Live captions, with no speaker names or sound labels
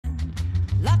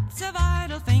lots of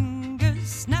idle fingers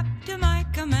snap to my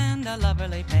command, a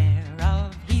lovely pair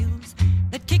of heels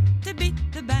that kick to beat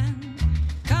the band.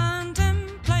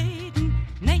 Contemplating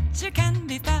nature can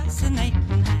be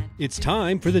fascinating. It's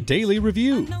time for the Daily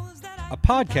Review, a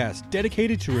podcast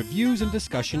dedicated to reviews and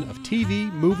discussion of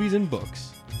TV, movies, and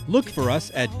books. Look for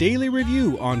us at Daily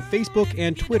Review on Facebook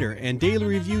and Twitter, and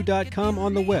dailyreview.com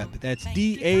on the web. That's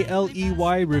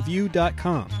DALEY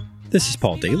review.com. This is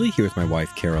Paul Daly, here with my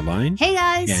wife, Caroline. Hey,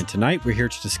 guys. And tonight we're here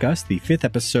to discuss the 5th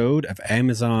episode of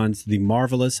Amazon's The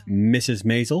Marvelous Mrs.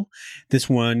 Maisel. This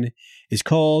one is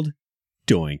called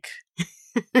Doink.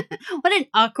 What an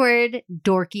awkward,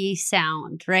 dorky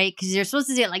sound, right? Because you're supposed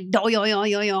to say it like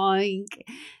doink.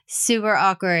 Super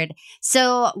awkward.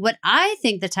 So what I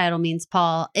think the title means,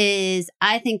 Paul, is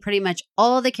I think pretty much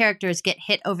all the characters get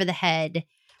hit over the head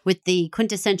with the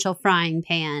quintessential frying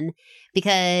pan,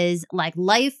 because like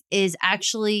life is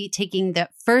actually taking the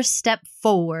first step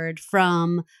forward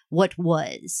from what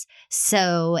was.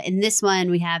 So in this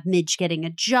one, we have Midge getting a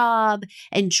job,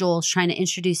 and Joel's trying to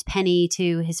introduce Penny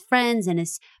to his friends and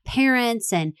his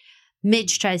parents, and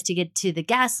Midge tries to get to the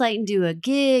Gaslight and do a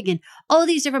gig, and all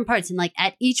these different parts. And like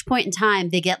at each point in time,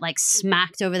 they get like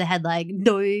smacked over the head like,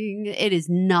 doing. It is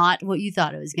not what you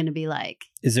thought it was going to be like.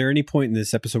 Is there any point in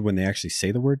this episode when they actually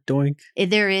say the word doink?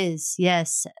 There is,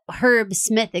 yes. Herb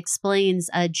Smith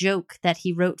explains a joke that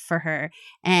he wrote for her.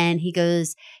 And he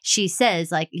goes, she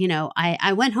says like, you know,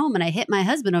 I went home and I hit my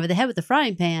husband over the head with the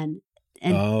frying pan.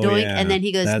 And doink, yeah. And then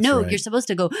he goes, That's no, right. You're supposed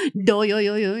to go doy.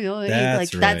 That's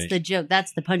That's right. the joke.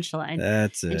 That's the punchline.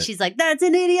 That's it. And she's like, that's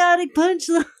an idiotic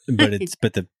punchline.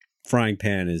 But the frying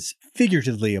pan is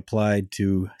figuratively applied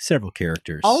to several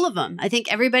characters. All of them. I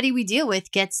think everybody we deal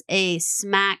with gets a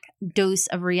smack dose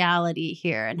of reality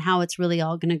here and how it's really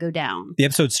all going to go down. The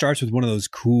episode starts with one of those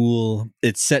cool,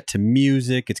 it's set to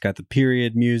music, it's got the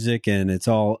period music, and it's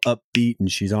all upbeat,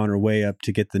 and she's on her way up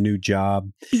to get the new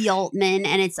job. B. Altman,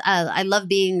 and it's I Love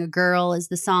Being a Girl is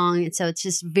the song, and so it's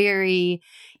just very,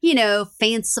 you know,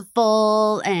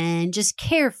 fanciful and just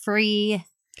carefree.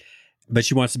 But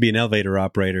she wants to be an elevator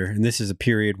operator, and this is a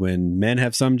period when men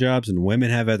have some jobs and women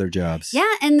have other jobs.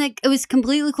 Yeah, and it was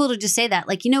completely cool to just say that.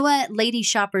 Like, you know what? Lady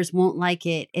shoppers won't like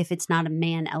it if it's not a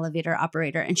man elevator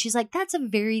operator. And she's like, that's a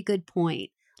very good point.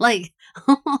 Like,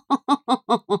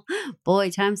 boy,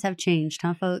 times have changed,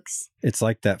 huh, folks? It's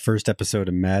like that first episode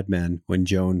of Mad Men when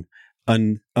Joan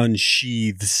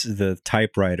unsheathes the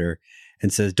typewriter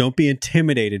and says, don't be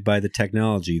intimidated by the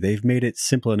technology. They've made it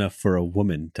simple enough for a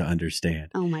woman to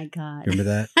understand. Oh, my God.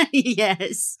 Remember that?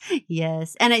 Yes.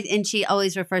 And she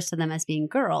always refers to them as being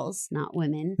girls, not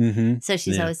women. Mm-hmm. So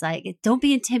she's always like, don't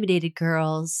be intimidated,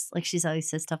 girls. Like she's always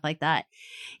says stuff like that.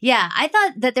 Yeah, I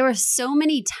thought that there were so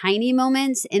many tiny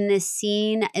moments in this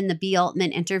scene in the B.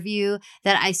 Altman interview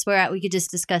that I swear we could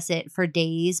just discuss it for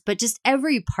days. But just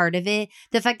every part of it,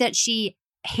 the fact that she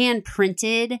hand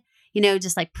printed, you know,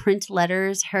 just like print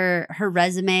letters, her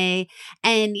resume.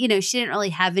 And, you know, she didn't really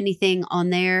have anything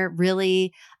on there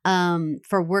really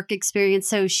for work experience.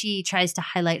 So she tries to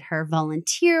highlight her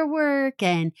volunteer work.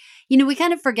 And, you know, we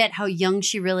kind of forget how young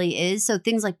she really is. So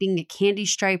things like being a candy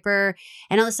striper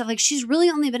and all this stuff, like she's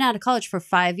really only been out of college for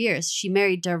 5 years. She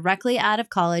married directly out of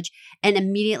college and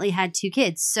immediately had 2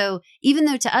 kids. So even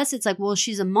though to us, it's like, well,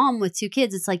 she's a mom with 2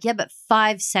 kids. It's like, yeah, but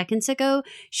 5 seconds ago,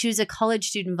 she was a college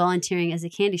student volunteering as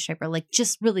a candy striper, like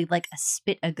just really like a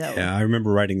spit ago. Yeah, I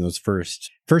remember writing those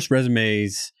first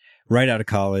resumes right out of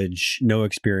college, no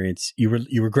experience. You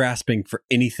were grasping for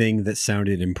anything that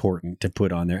sounded important to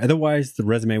put on there. Otherwise, the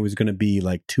resume was going to be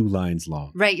like 2 lines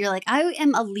long. Right. You're like, I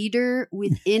am a leader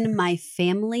within my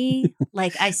family.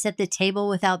 Like I set the table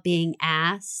without being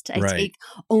asked. I take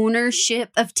ownership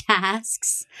of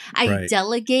tasks. I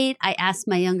delegate. I ask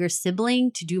my younger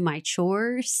sibling to do my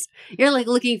chores. You're like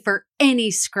looking for any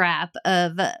scrap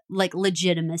of like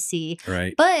legitimacy.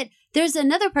 Right. But there's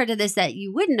another part of this that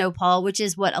you wouldn't know, Paul, which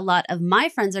is what a lot of my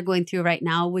friends are going through right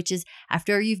now, which is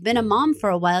after you've been a mom for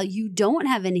a while, you don't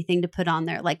have anything to put on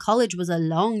there. Like college was a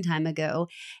long time ago,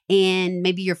 and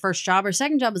maybe your first job or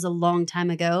second job was a long time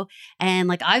ago. And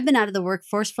like I've been out of the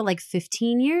workforce for like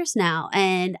 15 years now,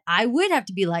 and I would have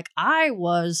to be like, I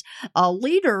was a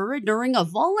leader during a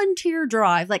volunteer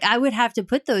drive. Like I would have to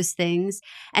put those things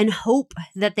and hope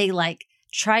that they like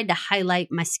tried to highlight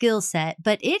my skill set,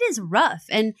 but it is rough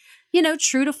and, you know,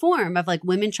 true to form of like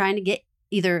women trying to get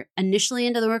either initially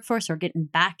into the workforce or getting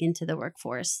back into the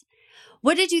workforce.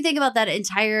 What did you think about that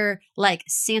entire like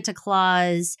Santa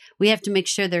Claus, we have to make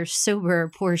sure they're sober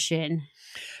portion?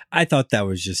 I thought that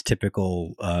was just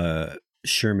typical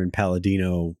Sherman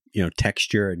Palladino, you know,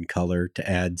 texture and color to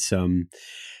add some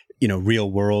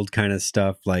real world kind of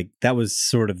stuff. Like that was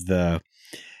sort of the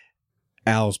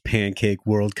Al's Pancake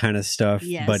World kind of stuff,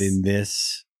 Yes. but in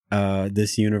this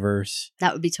universe.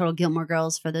 That would be total Gilmore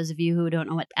Girls for those of you who don't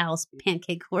know what Alice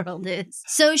Pancake World is.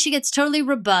 So she gets totally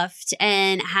rebuffed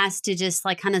and has to just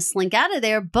like kind of slink out of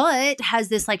there, but has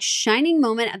this like shining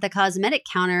moment at the cosmetic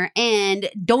counter and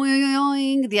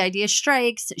doing the idea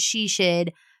strikes. She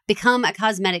should become a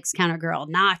cosmetics counter girl,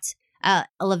 not a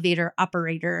elevator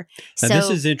operator. Now, So this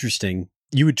is interesting.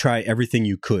 You would try everything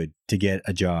you could to get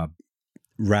a job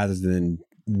rather than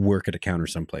work at a counter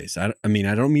someplace. I mean,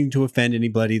 I don't mean to offend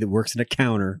anybody that works at a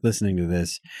counter listening to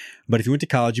this, but if you went to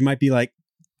college, you might be like,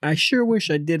 I sure wish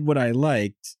I did what I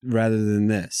liked rather than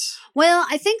this. Well,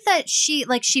 I think that she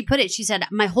put it, she said,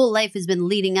 my whole life has been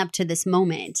leading up to this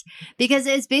moment, because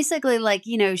it's basically like,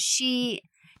 she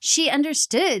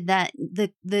understood that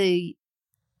the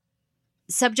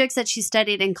subjects that she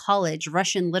studied in college,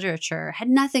 Russian literature, had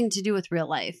nothing to do with real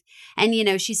life. And,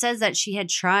 she says that she had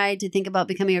tried to think about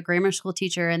becoming a grammar school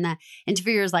teacher, and the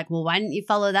interviewer's like, well, why didn't you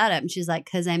follow that up? And she's like,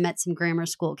 because I met some grammar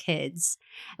school kids,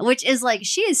 which is like,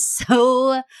 she is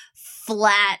so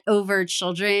flat over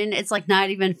children. It's like not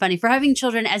even funny for having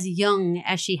children as young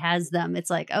as she has them. It's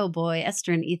like, oh boy,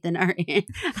 Esther and Ethan are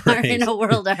in a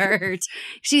world of hurt.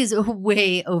 She's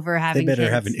way over having They better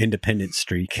kids. have an independent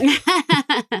streak.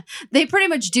 They pretty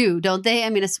much do, don't they? I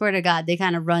mean, I swear to God, they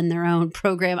kind of run their own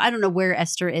program. I don't know where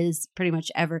Esther is pretty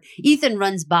much ever. Ethan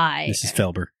runs by. Mrs.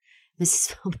 Felber.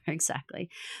 Mrs. Felber, exactly.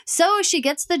 So she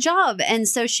gets the job. And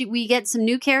so we get some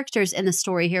new characters in the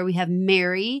story here. We have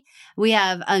Mary. We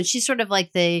have, she's sort of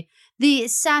like the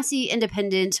sassy,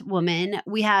 independent woman.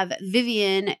 We have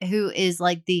Vivian, who is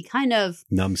like the kind of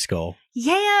Numbskull.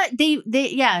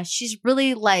 Yeah, she's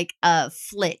really like a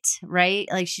flit, right?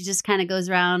 Like she just kind of goes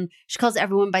around. She calls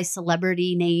everyone by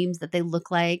celebrity names that they look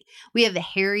like. We have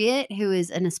Harriet, who is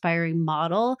an aspiring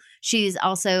model. She's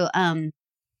also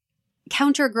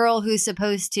counter girl who's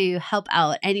supposed to help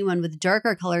out anyone with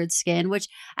darker colored skin, which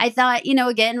I thought,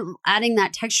 again, adding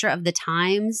that texture of the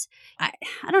times. I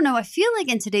don't know. I feel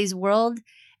like in today's world,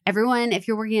 everyone, if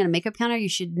you're working at a makeup counter, you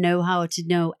should know how to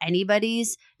know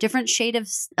anybody's different shade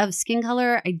of skin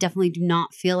color. I definitely do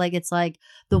not feel like it's like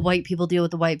the white people deal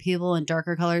with the white people and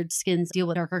darker colored skins deal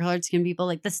with darker colored skin people.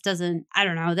 Like this doesn't, I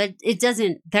don't know, that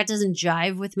doesn't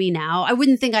jive with me now. I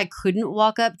wouldn't think I couldn't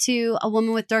walk up to a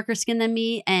woman with darker skin than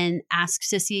me and ask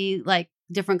to see like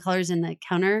different colors in the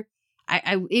counter.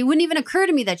 It wouldn't even occur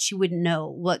to me that she wouldn't know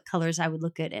what colors I would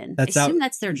look good in. I assume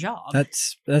that's their job.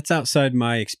 That's outside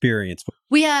my experience.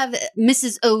 We have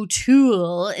Mrs.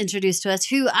 O'Toole introduced to us,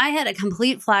 who I had a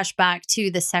complete flashback to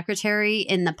the secretary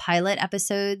in the pilot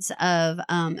episodes of,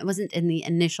 it wasn't in the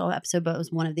initial episode, but it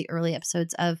was one of the early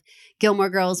episodes of Gilmore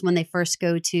Girls when they first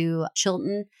go to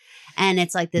Chilton. And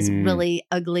it's like this really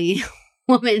ugly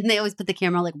woman. They always put the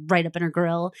camera like right up in her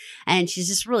grill, and she's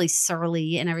just really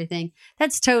surly and everything.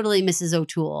 That's totally Mrs.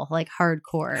 O'Toole, like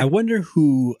hardcore. I wonder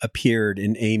who appeared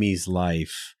in Amy's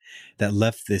life that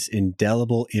left this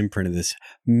indelible imprint of this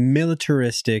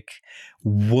militaristic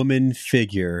woman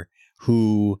figure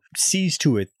who sees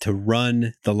to it to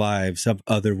run the lives of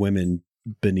other women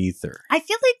beneath her. I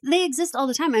feel like they exist all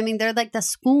the time. I mean, they're like the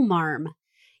school marm.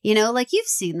 Like you've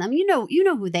seen them, you know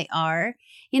who they are.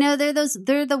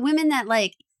 They're the women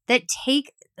that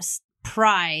take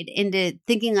pride into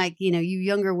thinking like, you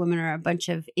younger women are a bunch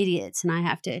of idiots and I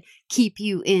have to keep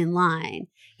you in line.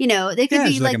 They could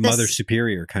be like a this, mother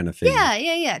superior kind of thing.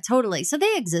 Yeah, totally. So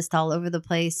they exist all over the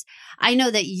place. I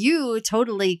know that you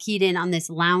totally keyed in on this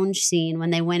lounge scene when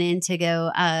they went in to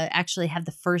go actually have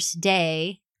the first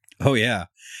day. Oh, yeah.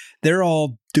 They're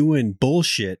all doing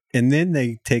bullshit, and then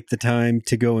they take the time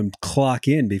to go and clock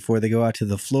in before they go out to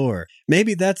the floor.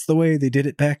 Maybe that's the way they did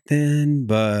it back then,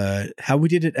 but how we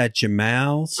did it at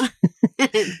Jamal's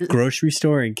grocery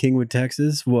store in Kingwood,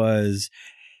 Texas, was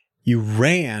you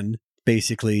ran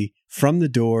basically from the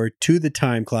door to the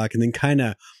time clock and then kind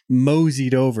of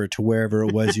moseyed over to wherever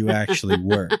it was you actually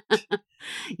worked.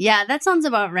 Yeah, that sounds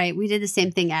about right. We did the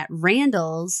same thing at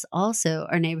Randall's, also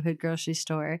our neighborhood grocery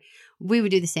store. We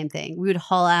would do the same thing. We would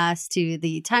haul ass to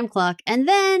the time clock and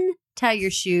then tie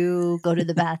your shoe, go to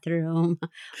the bathroom,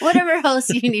 whatever else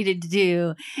you needed to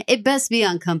do. It best be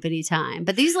on company time.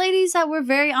 But these ladies that were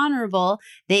very honorable,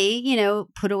 they,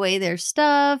 put away their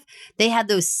stuff. They had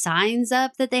those signs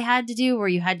up that they had to do where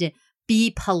you had to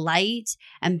be polite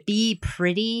and be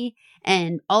pretty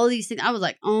and all these things. I was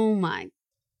like, oh my,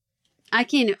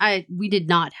 we did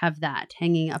not have that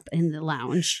hanging up in the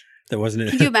lounge. There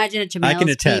wasn't. Can you imagine at Jamel's? I can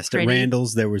Be attest. At Pretty?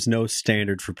 Randall's, there was no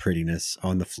standard for prettiness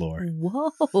on the floor.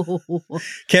 Whoa.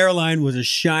 Caroline was a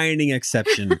shining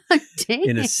exception Dang.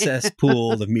 in a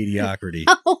cesspool of mediocrity.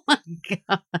 Oh my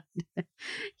God.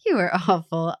 You were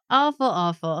awful. Awful,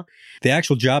 awful. The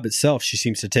actual job itself, she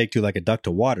seems to take to like a duck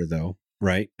to water, though,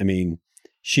 right? I mean,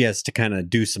 she has to kind of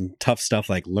do some tough stuff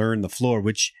like learn the floor,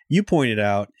 which you pointed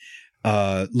out.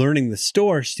 Learning the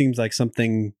store seems like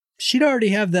something she'd already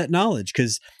have that knowledge,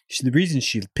 because the reason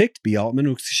she picked B. Altman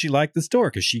was she liked the store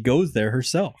because she goes there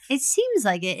herself. It seems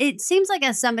like it. It seems like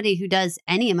as somebody who does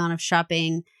any amount of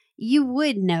shopping, you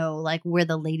would know like where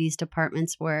the ladies'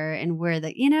 departments were and where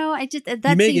the, I just, that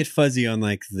You may seems- get fuzzy on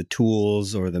like the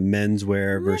tools or the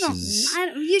menswear versus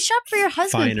you shop for your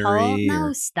husband, Paul. finery No,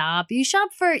 or- stop. You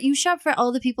shop for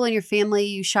all the people in your family.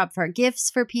 You shop for gifts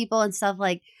for people and stuff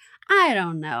like. I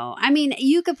don't know. I mean,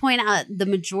 you could point out the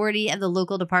majority of the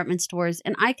local department stores,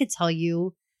 and I could tell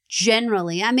you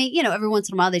generally, I mean, every once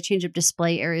in a while they change up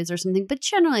display areas or something, but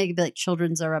generally it could be like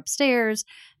children's are upstairs,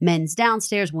 men's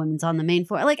downstairs, women's on the main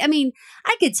floor. Like, I mean,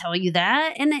 I could tell you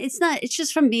that. And it's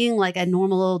just from being like a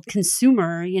normal old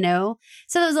consumer,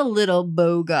 So it was a little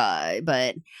bow guy.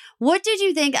 But what did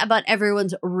you think about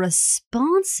everyone's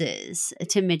responses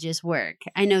to Midge's work?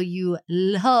 I know you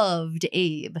loved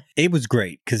Abe. It was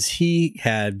great because he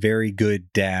had very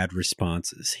good dad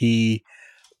responses. He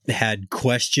had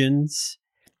questions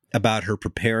about her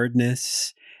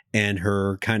preparedness and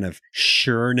her kind of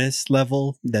sureness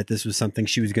level that this was something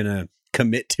she was going to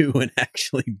commit to and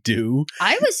actually do.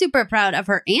 I was super proud of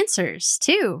her answers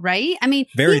too, right? I mean,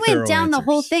 Very he went thorough down the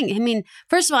whole answers. thing. I mean,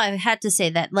 first of all, I had to say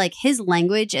that like his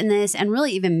language in this, and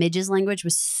really even Midge's language,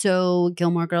 was so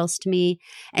Gilmore Girls to me,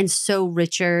 and so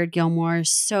Richard Gilmore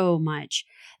so much.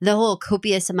 The whole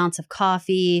copious amounts of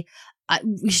coffee.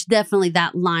 Definitely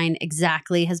that line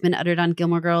exactly has been uttered on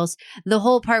Gilmore Girls. The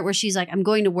whole part where she's like, I'm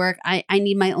going to work. I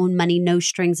need my own money, no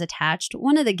strings attached.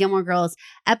 One of the Gilmore Girls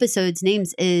episodes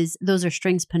names is Those Are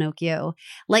Strings, Pinocchio.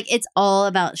 Like, it's all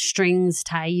about strings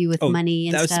tie you with money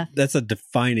and stuff. That's a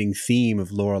defining theme of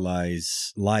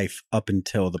Lorelai's life up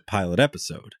until the pilot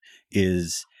episode,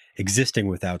 is existing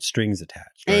without strings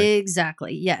attached. Right?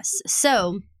 Exactly. Yes.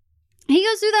 So he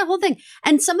goes through that whole thing.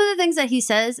 And some of the things that he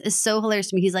says is so hilarious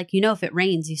to me. He's like, if it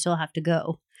rains, you still have to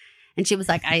go. And she was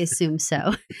like, I assume so.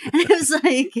 And it was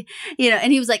like,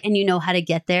 and he was like, and you know how to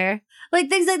get there? Like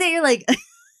things like that. You're like,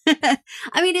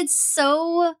 I mean, it's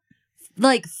so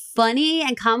like funny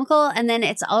and comical. And then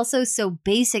it's also so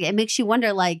basic. It makes you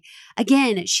wonder, like,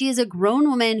 again, she is a grown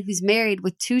woman who's married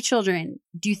with 2 children.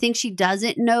 Do you think she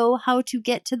doesn't know how to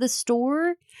get to the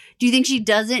store? Do you think she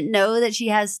doesn't know that she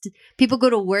has to, people go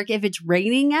to work if it's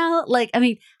raining out? Like, I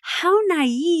mean, how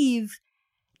naive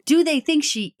do they think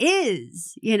she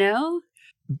is,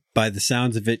 By the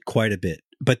sounds of it, quite a bit.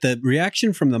 But the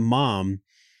reaction from the mom,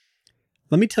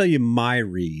 let me tell you my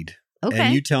read. Okay.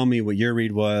 And you tell me what your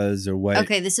read was or what.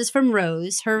 Okay, this is from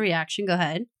Rose. Her reaction. Go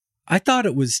ahead. I thought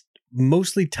it was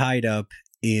mostly tied up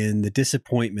in the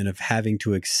disappointment of having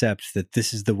to accept that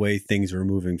this is the way things were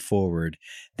moving forward,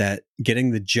 that getting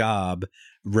the job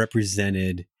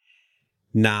represented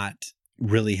not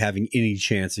really having any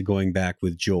chance of going back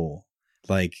with Joel.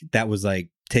 Like, that was like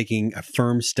taking a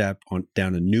firm step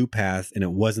down a new path, and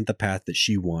it wasn't the path that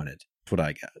she wanted. That's what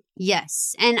I got.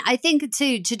 Yes. And I think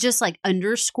to just like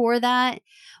underscore that,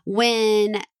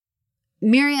 when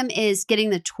Miriam is getting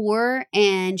the tour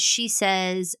and she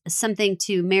says something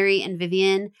to Mary and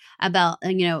Vivian about,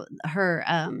 her,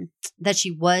 that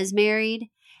she was married,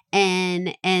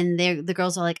 and the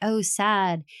girls are like, oh,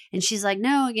 sad. And she's like,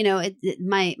 no,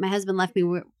 my husband left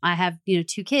me. I have, 2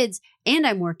 kids and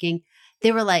I'm working.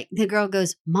 They were like, the girl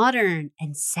goes, modern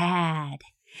and sad.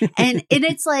 and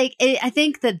it's like, I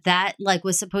think that like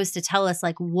was supposed to tell us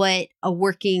like what a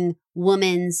working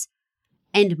woman's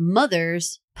and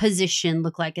mother's position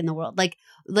look like in the world. Like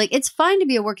it's fine to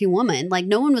be a working woman. Like,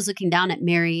 no one was looking down at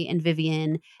Mary and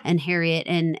Vivian and Harriet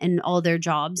and all their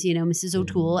jobs, Mrs.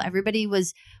 O'Toole. Everybody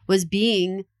was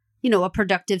being, a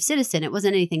productive citizen. It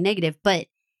wasn't anything negative. But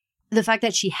the fact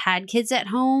that she had kids at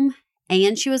home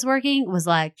and she was working was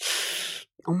like,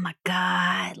 oh my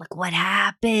God, like what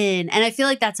happened? And I feel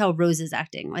like that's how Rose is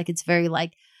acting. Like, it's very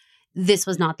like, this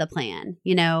was not the plan.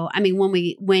 I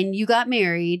mean, when you got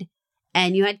married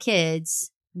and you had kids,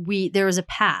 there was a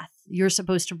path. You're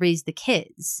supposed to raise the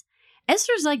kids.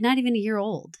 Esther's like not even a year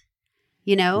old,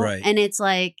 Right. And it's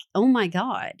like, oh my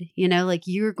God, like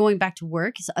you're going back to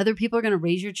work. So other people are going to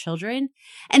raise your children.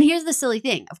 And here's the silly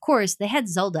thing. Of course, they had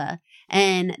Zelda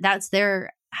and that's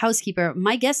their housekeeper.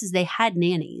 My guess is they had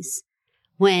nannies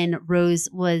when Rose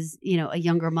was, a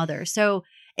younger mother. So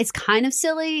it's kind of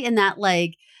silly in that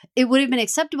like it would have been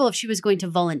acceptable if she was going to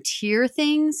volunteer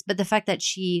things, but the fact that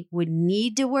she would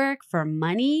need to work for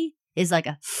money is like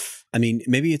I mean,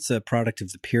 maybe it's a product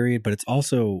of the period, but it's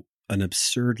also an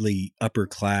absurdly upper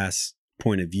class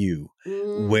point of view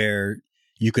where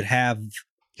you could have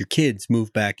your kids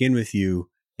move back in with you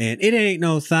and it ain't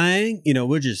no thing. You know,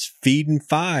 we're just feeding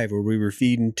 5 or we were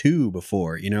feeding 2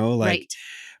 before, you know, like right.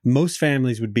 Most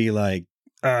families would be like,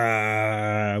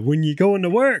 when you going to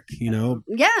work, you know?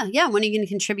 Yeah. When are you going to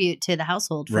contribute to the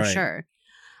household for Right. sure?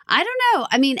 I don't know.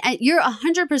 I mean, you're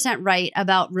 100% right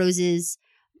about Rose's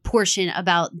portion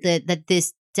about that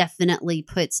this definitely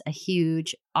puts a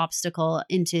huge obstacle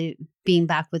into being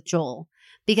back with Joel.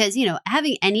 Because, you know,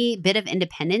 having any bit of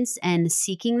independence and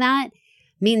seeking that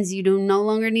means you do no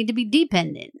longer need to be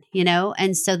dependent, you know?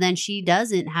 And so then she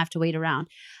doesn't have to wait around.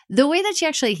 The way that she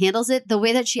actually handles it, the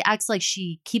way that she acts like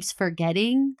she keeps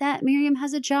forgetting that Miriam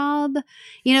has a job,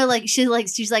 you know, like she's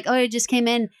like, oh, I just came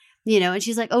in, you know, and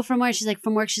she's like, oh, from where? She's like,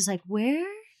 from work. She's like, where?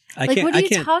 What are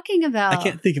you talking about? I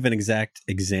can't think of an exact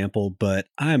example, but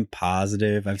I'm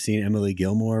positive I've seen Emily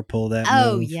Gilmore pull that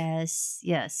Oh, move. yes.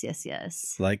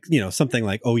 Like, you know, something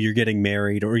like, oh, you're getting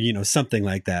married or, you know, something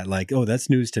like that. Like, oh, that's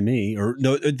news to me. Or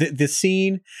no, the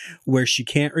scene where she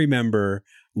can't remember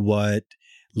what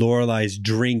Lorelai's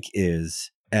drink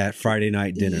is at Friday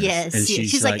night dinner. Yes. And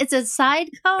she's like, it's a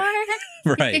sidecar.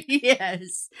 Right.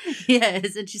 Yes.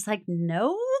 And she's like,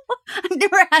 no, I've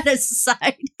never had a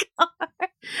sidecar.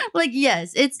 Like,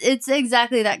 yes, it's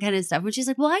exactly that kind of stuff. When she's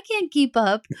like, well, I can't keep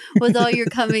up with all your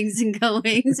comings and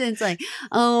goings. And it's like,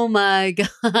 oh my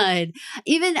God.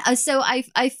 Even so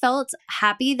I felt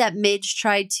happy that Midge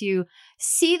tried to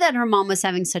see that her mom was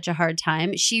having such a hard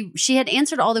time. She had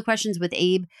answered all the questions with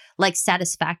Abe like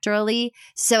satisfactorily.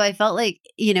 So I felt like,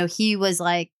 you know, he was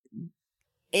like,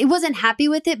 it wasn't happy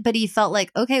with it, but he felt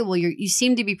like, okay, well, you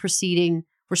seem to be proceeding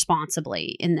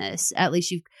responsibly in this. At least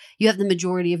you have the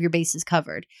majority of your bases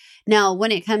covered. Now,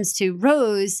 when it comes to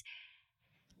Rose,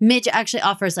 Midge actually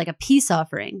offers like a peace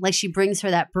offering. Like she brings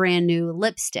her that brand new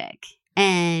lipstick.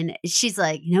 And she's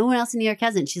like, no one else in New York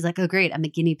hasn't. She's like, oh, great, I'm a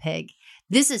guinea pig.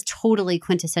 This is totally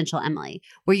quintessential Emily,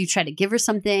 where you try to give her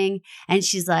something and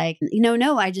she's like,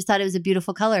 no, I just thought it was a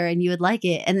beautiful color and you would like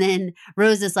it. And then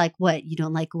Rose is like, what? You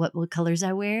don't like what colors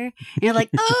I wear? And you're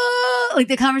like, oh, like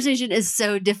the conversation is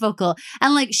so difficult.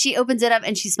 And like she opens it up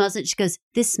and she smells it. She goes,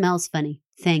 this smells funny.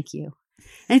 Thank you.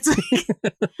 And it's like,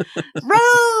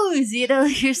 Rose, you know,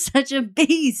 you're such a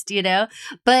beast, you know.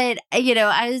 But, you know,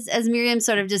 as Miriam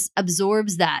sort of just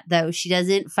absorbs that, though, she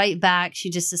doesn't fight back. She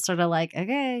just is sort of like,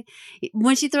 okay.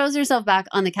 When she throws herself back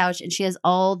on the couch and she has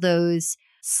all those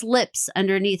slips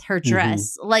underneath her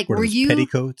dress, like, were you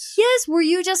petticoats? Yes, were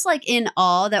you just like in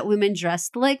awe that women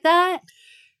dressed like that?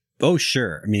 Oh,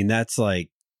 sure. I mean, that's like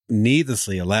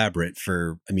needlessly elaborate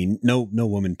no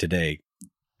woman today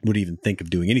would even think of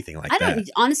doing anything like that.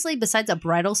 Honestly, besides a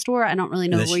bridal store, I don't really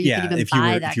know where you could even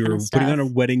buy that kind of stuff. If you were putting on a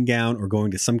wedding gown or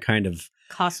going to some kind of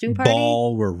costume party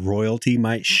ball where royalty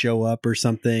might show up or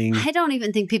something. I don't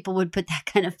even think people would put that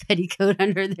kind of petticoat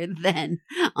under there then.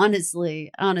 Honestly,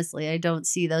 I don't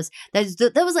see those.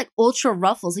 That was like ultra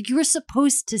ruffles. Like you were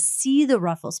supposed to see the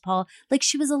ruffles, Paul. Like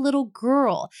she was a little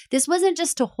girl. This wasn't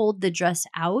just to hold the dress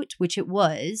out, which it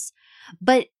was,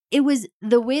 but it was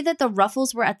the way that the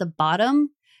ruffles were at the bottom.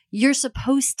 You're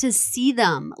supposed to see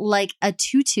them like a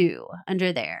tutu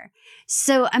under there.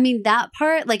 So, I mean, that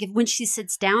part, like when she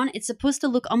sits down, it's supposed to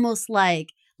look almost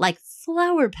like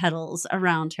flower petals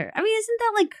around her. I mean, isn't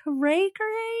that like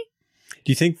cray-cray?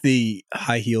 Do you think the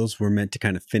high heels were meant to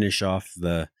kind of finish off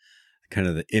the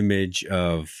image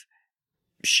of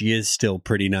she is still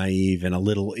pretty naive and a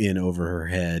little in over her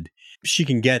head? She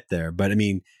can get there, but I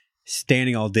mean,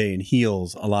 standing all day in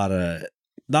heels, a lot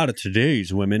of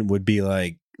today's women would be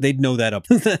like, they'd know that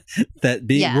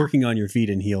working on your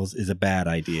feet in heels is a bad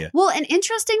idea. Well, and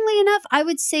interestingly enough, I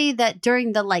would say that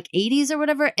during the 80s or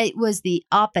whatever, it was the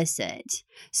opposite.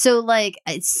 So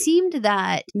it seemed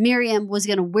that Miriam was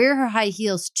going to wear her high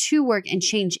heels to work and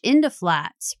change into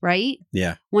flats, right?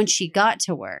 Yeah. When she got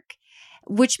to work,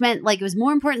 which meant it was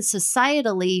more important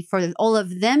societally for all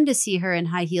of them to see her in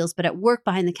high heels, but at work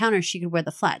behind the counter, she could wear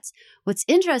the flats. What's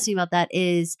interesting about that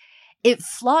is it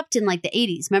flopped in the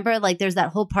 80s. Remember, there's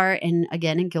that whole part, and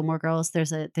again in Gilmore Girls,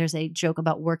 there's a joke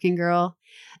about Working Girl,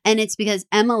 and it's because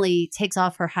Emily takes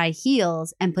off her high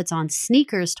heels and puts on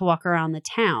sneakers to walk around the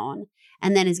town,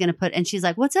 and then is going to and she's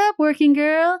like, "What's up, Working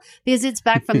Girl?" Because it's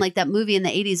back from that movie in the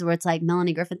 80s where it's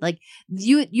Melanie Griffith,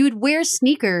 you would wear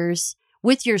sneakers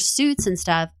with your suits and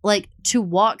stuff, like to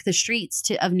walk the streets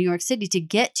of New York City to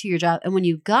get to your job. And when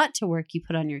you got to work, you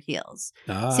put on your heels.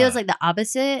 See, it's like the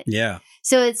opposite. Yeah.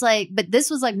 So it's like, but this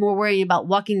was like more worrying about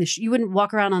walking you wouldn't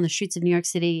walk around on the streets of New York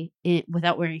City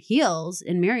without wearing heels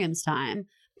in Miriam's time.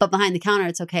 But behind the counter,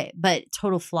 it's okay. But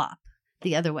total flop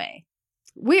the other way.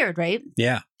 Weird, right?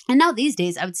 Yeah. And now these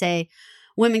days, I would say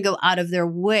women go out of their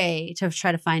way to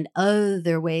try to find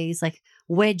other ways, like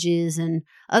wedges and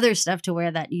other stuff to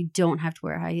wear that you don't have to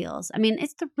wear high heels. I mean,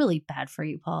 they're really bad for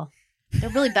you, Paul. They're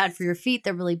really bad for your feet.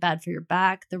 They're really bad for your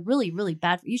back. They're really, really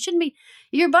bad. You shouldn't be,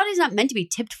 your body's not meant to be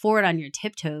tipped forward on your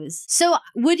tiptoes. So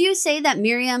would you say that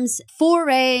Miriam's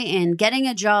foray in getting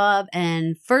a job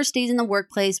and first days in the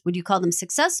workplace, would you call them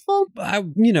successful? I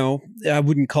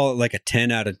wouldn't call it like a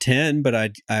 10 out of 10, but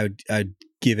I'd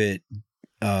give it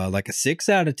like a 6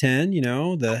 out of 10, Yeah,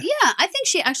 I think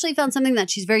she actually found something that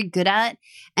she's very good at.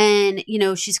 And,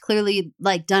 she's clearly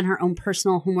like done her own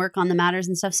personal homework on the matters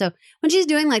and stuff. So when she's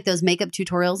doing like those makeup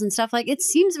tutorials and stuff, like it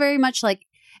seems very much like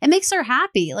it makes her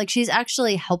happy. Like she's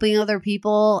actually helping other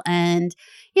people and,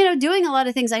 doing a lot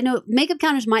of things. I know makeup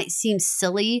counters might seem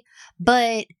silly,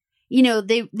 but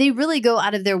they really go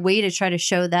out of their way to try to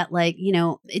show that, like,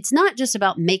 it's not just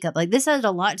about makeup. Like this has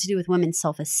a lot to do with women's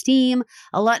self-esteem,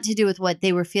 a lot to do with what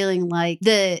they were feeling like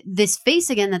this face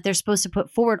again that they're supposed to put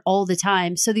forward all the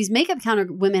time. So these makeup counter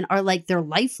women are like their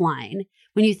lifeline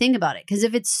when you think about it. Because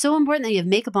if it's so important that you have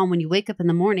makeup on when you wake up in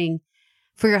the morning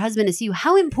for your husband to see you,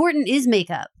 how important is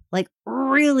makeup? Like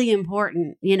really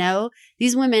important,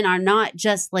 These women are not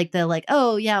just like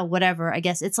oh yeah, whatever. I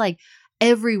guess it's like,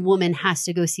 every woman has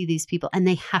to go see these people and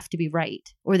they have to be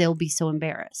right or they'll be so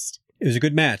embarrassed. It was a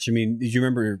good match. I mean, do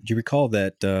you recall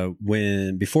that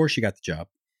before she got the job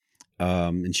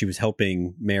and she was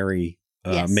helping Mary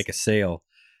Yes. make a sale,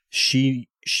 she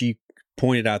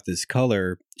pointed out this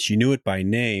color. She knew it by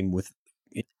name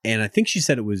and I think she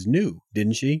said it was new,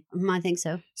 didn't she? I think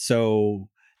so. So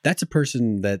that's a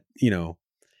person that,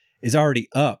 is already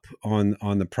up on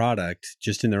the product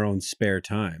just in their own spare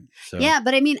time. So yeah,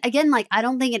 but I mean, again, like I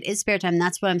don't think it is spare time.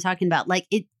 That's what I'm talking about. Like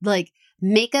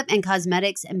makeup and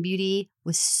cosmetics and beauty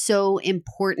was so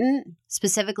important,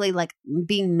 specifically like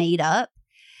being made up,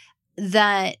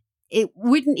 that it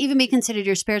wouldn't even be considered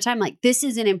your spare time. Like this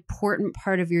is an important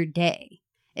part of your day,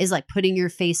 is like putting your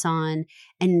face on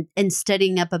and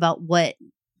studying up about what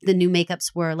the new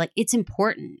makeups were. Like it's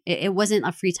important. It wasn't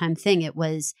a free time thing. It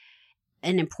was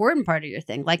an important part of your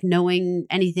thing, like knowing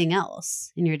anything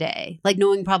else in your day, like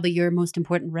knowing probably your most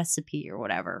important recipe or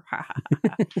whatever.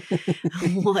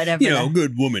 Whatever.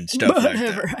 Good woman stuff like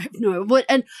that. No, but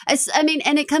and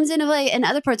it comes into play in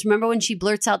other parts. Remember when she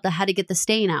blurts out how to get the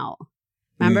stain out?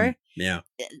 Remember? Yeah.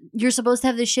 You're supposed to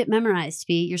have this shit memorized,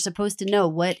 Pete. You're supposed to know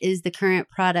what is the current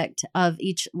product of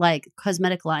each like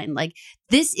cosmetic line. Like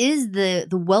this is the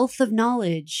wealth of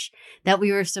knowledge that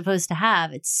we were supposed to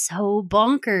have. It's so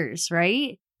bonkers,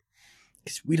 right?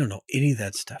 Because we don't know any of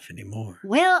that stuff anymore.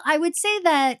 Well, I would say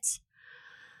that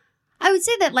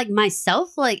like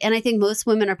myself, like, and I think most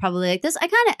women are probably like this. I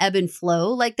kind of ebb and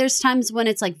flow. Like there's times when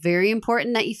it's like very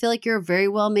important that you feel like you're very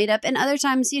well made up. And other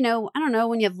times, I don't know,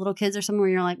 when you have little kids or something where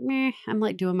you're like, meh, I'm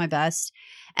like doing my best.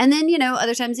 And then,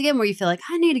 other times again where you feel like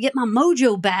I need to get my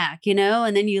mojo back, and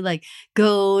then you like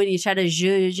go and you try to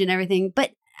judge and everything.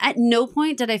 But at no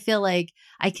point did I feel like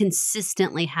I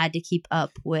consistently had to keep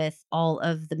up with all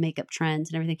of the makeup trends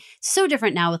and everything. It's so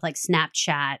different now with like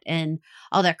Snapchat and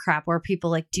all that crap where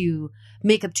people like do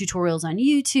makeup tutorials on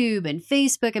YouTube and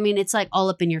Facebook. I mean, it's like all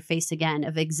up in your face again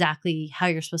of exactly how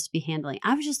you're supposed to be handling.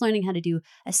 I was just learning how to do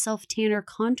a self-tanner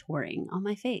contouring on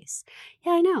my face.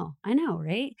 Yeah, I know,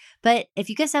 right? But if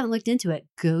you guys haven't looked into it,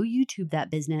 go YouTube that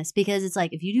business, because it's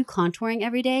like if you do contouring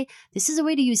every day, this is a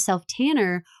way to use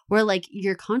self-tanner where like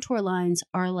your contour lines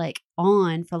are like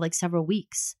on for like several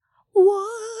weeks. What?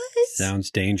 Sounds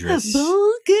dangerous.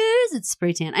 Bonkers. It's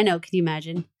spray tan. I know. Can you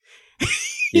imagine?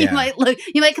 Yeah.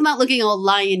 You might come out looking all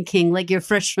Lion King, like you're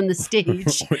fresh from the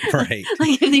stage. Right.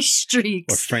 Like these Or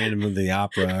streaks. Phantom of the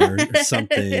Opera or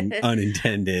something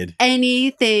unintended.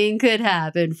 Anything could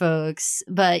happen, folks.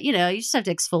 But, you just have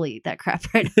to exfoliate that crap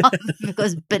right off if it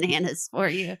goes bananas for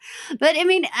you. But, I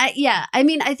mean,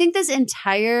 I think this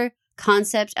entire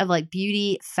concept of like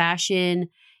beauty, fashion,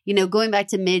 going back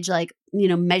to Midge, like,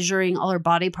 measuring all her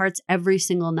body parts every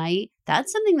single night,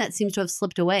 that's something that seems to have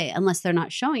slipped away unless they're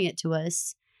not showing it to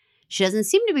us. She doesn't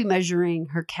seem to be measuring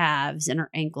her calves and her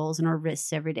ankles and her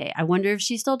wrists every day. I wonder if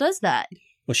she still does that.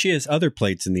 Well, she has other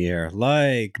plates in the air,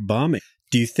 like bombing.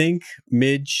 Do you think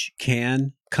Midge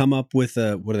can come up with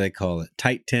a, what do they call it,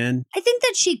 tight 10? I think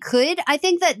that she could. I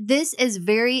think that this is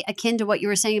very akin to what you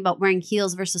were saying about wearing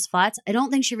heels versus flats. I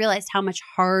don't think she realized how much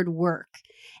hard work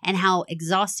and how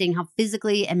exhausting, how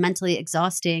physically and mentally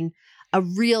exhausting a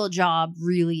real job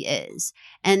really is.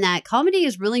 And that comedy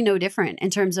is really no different in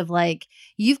terms of like,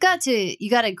 you got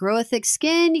to grow a thick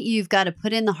skin. You've got to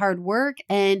put in the hard work.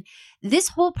 And this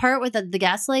whole part with the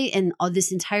gaslight and all this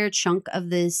entire chunk of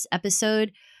this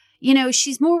episode, you know,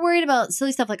 she's more worried about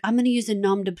silly stuff like, I'm going to use a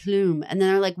nom de plume. And then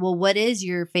they're like, well, what is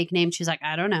your fake name? She's like,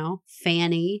 I don't know.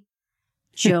 Fanny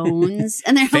Jones.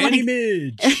 And they're Fanny like,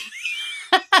 Midge.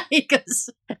 he goes,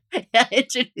 yeah,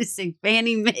 introducing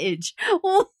Fanny Midge.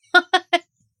 What?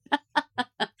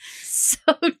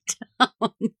 So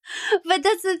dumb. But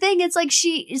that's the thing. It's like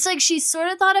she sort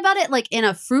of thought about it like in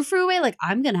a frou-frou way, like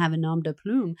I'm gonna have a nom de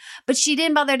plume. But she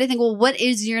didn't bother to think, well, what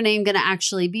is your name gonna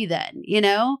actually be then? You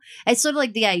know? It's sort of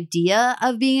like the idea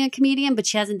of being a comedian, but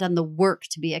she hasn't done the work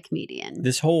to be a comedian.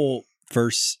 This whole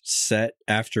first set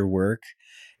after work,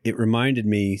 it reminded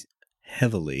me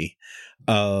heavily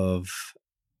of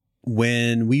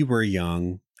when we were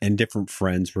young and different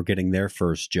friends were getting their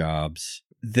first jobs.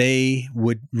 They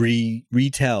would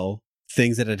retell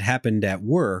things that had happened at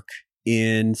work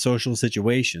in social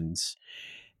situations.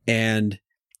 And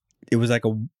it was like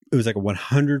a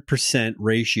 100%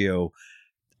 ratio.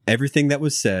 Everything that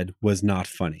was said was not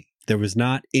funny. There was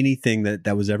not anything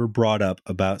that was ever brought up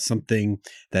about something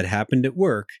that happened at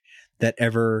work that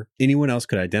ever anyone else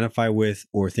could identify with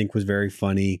or think was very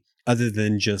funny, other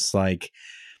than just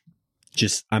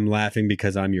I'm laughing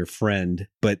because I'm your friend,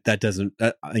 but that doesn't,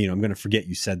 I'm going to forget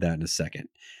you said that in a second.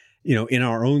 You know, in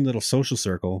our own little social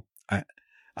circle,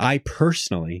 I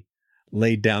personally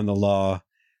laid down the law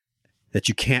that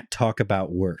you can't talk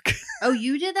about work. Oh,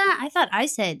 you did that? I thought I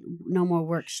said no more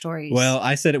work stories. Well,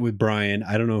 I said it with Brian.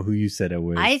 I don't know who you said it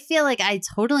with. I feel like I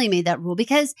totally made that rule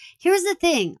because here's the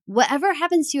thing. Whatever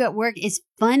happens to you at work is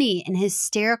funny and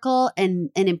hysterical and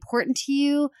important to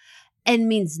you. And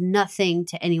means nothing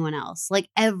to anyone else. Like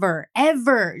ever.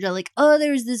 You're like, oh,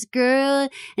 there's this girl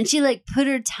and she like put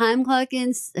her time card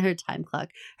in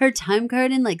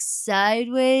like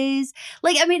sideways.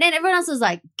 Like, I mean, and everyone else is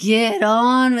like, get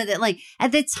on with it. Like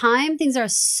at the time, things are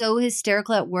so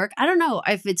hysterical at work. I don't know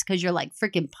if it's because you're like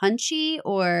freaking punchy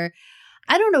or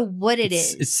I don't know what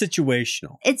is. It's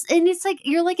situational. It's like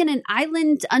you're like in an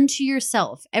island unto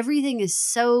yourself. Everything is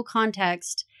so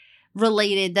context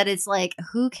related that it's like,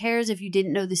 who cares if you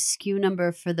didn't know the SKU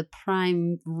number for the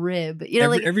prime rib? You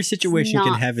know, every situation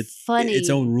can have its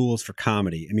own rules for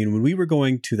comedy. I mean, when we were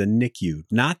going to the NICU,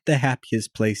 not the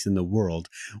happiest place in the world,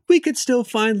 we could still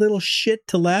find little shit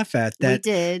to laugh at that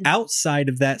we did. Outside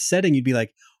of that setting, you'd be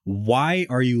like, why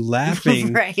are you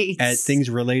laughing right. at things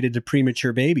related to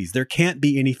premature babies? There can't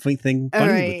be anything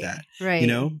funny with that. Right. You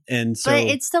know? And so, but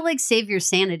it's still like save your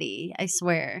sanity, I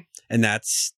swear. And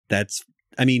that's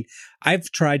I mean, I've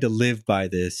tried to live by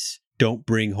this. Don't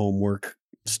bring home work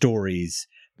stories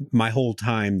my whole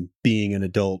time being an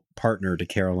adult partner to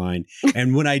Caroline.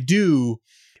 And when I do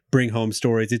bring home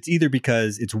stories, it's either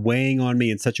because it's weighing on me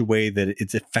in such a way that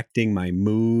it's affecting my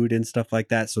mood and stuff like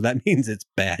that. So that means it's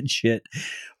bad shit.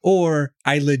 Or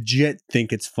I legit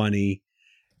think it's funny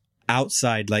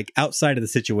outside of the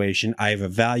situation. I've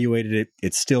evaluated it.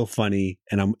 It's still funny,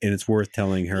 and it's worth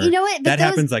telling her. You know what? That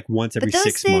happens like once every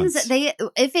 6 months.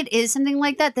 If it is something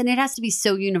like that, then it has to be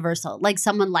so universal. Like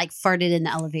someone like farted in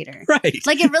the elevator, right?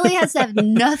 Like it really has to have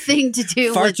nothing to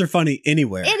do. Farts are funny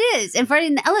anywhere. It is, and farting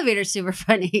in the elevator is super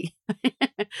funny.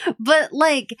 But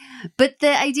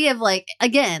the idea of like,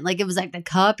 again, like it was like the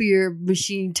copier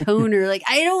machine toner. Like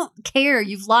I don't care.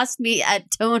 You've lost me at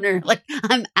toner. Like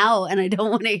I'm out, and I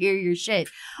don't want to hear your shit.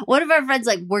 One of our friends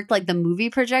like worked like the movie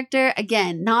projector.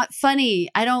 Again, not funny.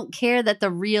 I don't care that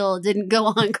the reel didn't go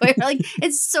on quite. Like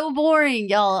it's so boring,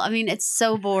 y'all. I mean, it's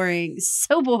so boring.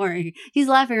 So boring. He's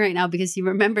laughing right now because he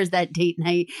remembers that date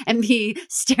night and me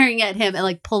staring at him and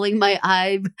like pulling my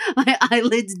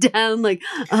eyelids down like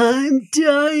I'm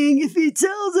dying if he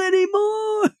tells any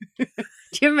more.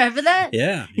 Do you remember that?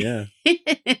 Yeah.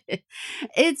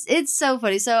 It's so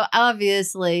funny. So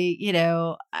obviously, you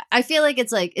know, I feel like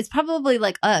it's probably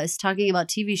like us talking about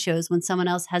TV shows when someone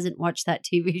else hasn't watched that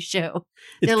TV show.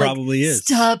 It probably is.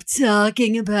 Stop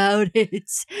talking about it.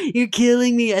 You're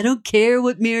killing me. I don't care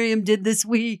what Miriam did this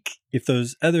week. If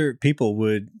those other people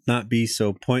would not be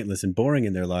so pointless and boring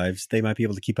in their lives, they might be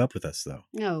able to keep up with us, though.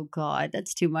 Oh, God,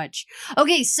 that's too much.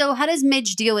 Okay, so how does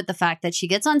Midge deal with the fact that she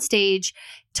gets on stage,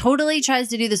 totally tries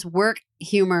to do this work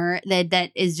humor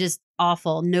that is just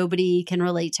awful? Nobody can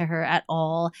relate to her at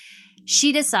all.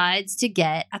 She decides to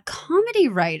get a comedy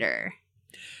writer.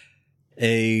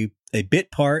 A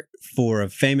bit part for a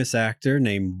famous actor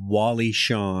named Wally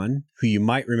Shawn, who you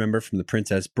might remember from The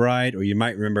Princess Bride, or you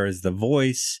might remember as the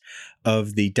voice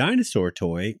of the dinosaur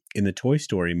toy in the Toy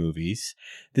Story movies.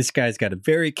 This guy's got a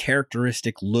very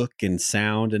characteristic look and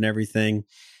sound and everything.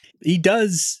 He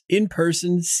does in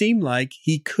person seem like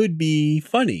he could be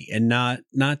funny and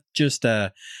not just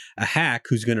a hack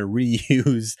who's going to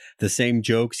reuse the same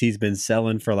jokes he's been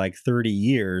selling for like 30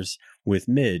 years with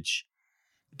Midge.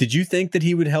 Did you think that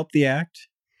he would help the act?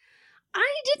 I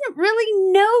didn't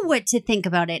really know what to think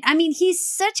about it. I mean, he's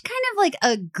such kind of like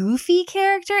a goofy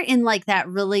character in like that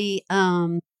really,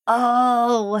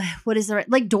 what is the right,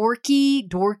 like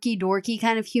dorky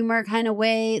kind of humor kind of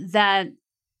way that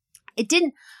it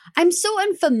didn't. I'm so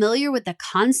unfamiliar with the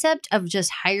concept of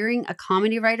just hiring a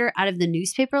comedy writer out of the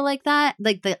newspaper like that.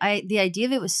 Like the idea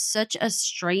of it was such a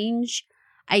strange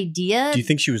idea. Do you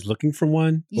think she was looking for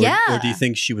one? Yeah. Or do you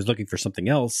think she was looking for something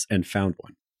else and found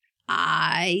one?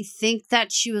 I think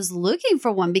that she was looking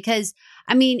for one because,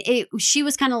 I mean, she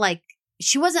was kind of like,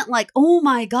 she wasn't like, oh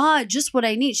my God, just what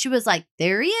I need. She was like,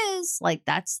 there he is. Like,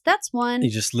 that's one.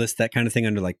 You just list that kind of thing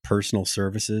under like personal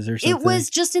services or something? It was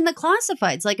just in the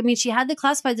classifieds. Like, I mean, she had the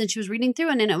classifieds and she was reading through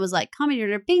and then it was like, comedy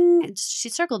writer, bing, she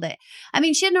circled it. I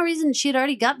mean, she had no reason. She had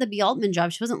already got the B. Altman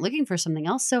job. She wasn't looking for something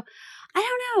else. So I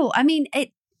don't know. I mean,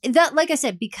 that, like I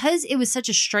said, because it was such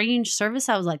a strange service,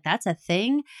 I was like, that's a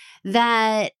thing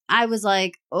that I was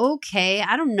like, okay,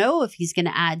 I don't know if he's going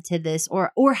to add to this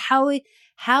or how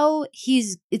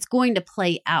it's going to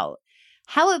play out.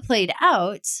 How it played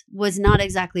out was not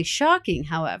exactly shocking,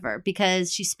 however,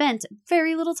 because she spent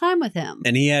very little time with him.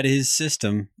 And he had his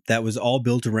system that was all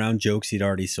built around jokes he'd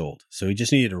already sold. So he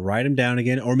just needed to write them down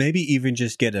again, or maybe even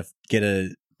just get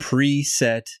a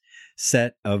preset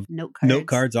set of note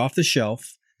cards off the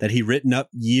shelf that he written up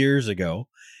years ago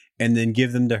and then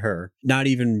give them to her. Not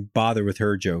even bother with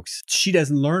her jokes. She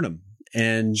doesn't learn them.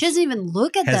 And she doesn't even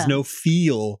look at them. Has no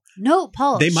feel. No,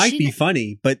 Paul. They might be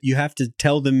funny, but you have to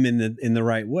tell them in the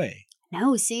right way.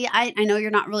 No, see, I know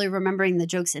you're not really remembering the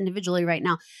jokes individually right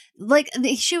now. Like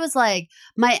she was like,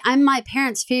 I'm my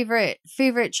parents' favorite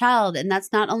child, and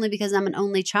that's not only because I'm an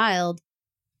only child.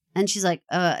 And she's like,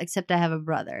 except I have a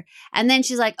brother. And then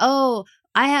she's like, oh,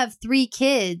 I have 3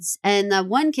 kids, and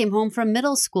one came home from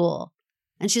middle school.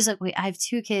 And she's like, wait, I have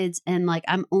 2 kids, and like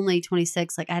I'm only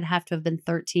 26. Like I'd have to have been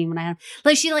 13 when I had.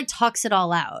 Like she like talks it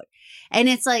all out, and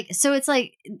it's like, so it's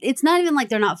like it's not even like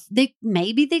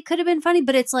maybe they could have been funny,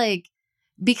 but it's like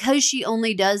because she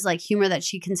only does like humor that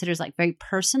she considers like very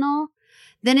personal,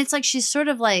 then it's like she's sort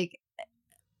of like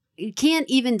you can't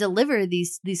even deliver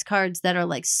these cards that are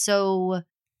like so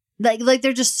like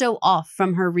they're just so off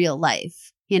from her real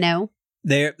life, you know.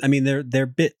 They're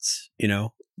bits, you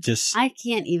know. Just I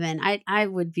can't even.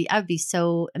 I'd be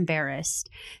so embarrassed.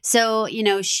 So, you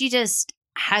know, she just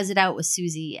has it out with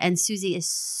Susie, and Susie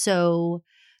is so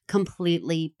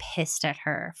completely pissed at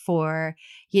her for,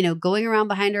 you know, going around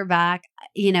behind her back.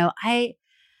 You know,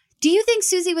 do you think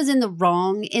Susie was in the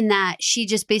wrong in that she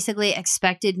just basically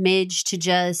expected Midge to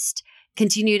just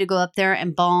continue to go up there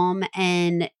and bomb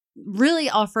and really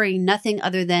offering nothing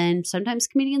other than sometimes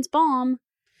comedians bomb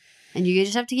and you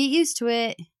just have to get used to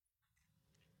it?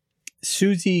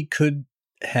 Susie could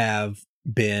have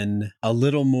been a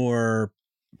little more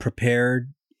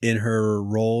prepared in her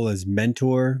role as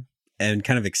mentor and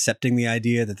kind of accepting the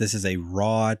idea that this is a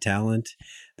raw talent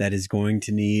that is going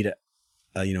to need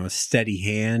a steady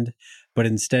hand. But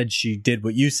instead she did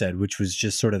what you said, which was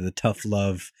just sort of the tough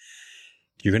love.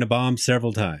 You're going to bomb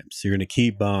several times. You're going to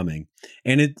keep bombing.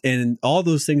 And all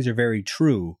those things are very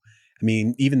true. I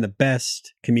mean, even the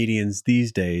best comedians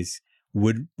these days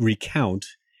would recount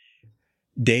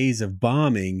days of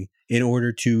bombing in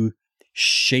order to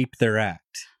shape their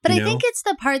act. But I think it's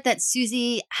the part that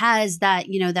Susie has that,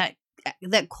 you know,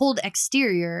 that cold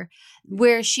exterior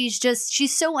where she's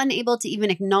so unable to even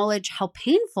acknowledge how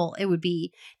painful it would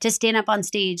be to stand up on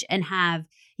stage and have,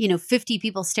 you know, 50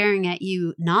 people staring at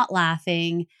you, not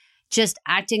laughing, just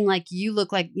acting like you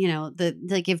look like, you know,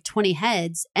 like you have 20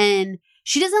 heads. And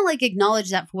she doesn't like acknowledge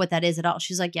that for what that is at all.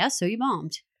 She's like, yeah, so you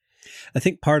bombed. I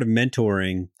think part of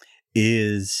mentoring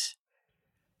is,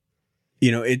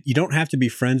 you know, you don't have to be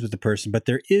friends with the person, but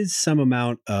there is some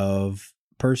amount of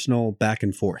personal back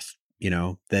and forth, you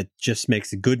know, that just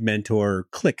makes a good mentor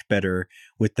click better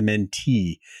with the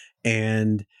mentee.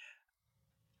 And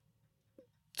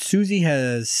Susie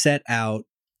has set out,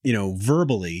 you know,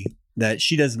 verbally that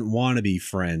she doesn't want to be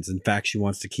friends. In fact, she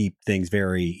wants to keep things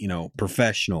very, you know,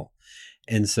 professional.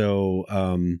 And so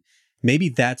maybe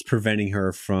that's preventing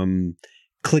her from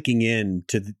clicking in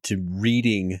to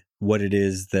reading what it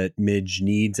is that Midge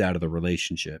needs out of the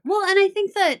relationship. Well, and I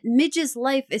think that Midge's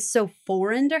life is so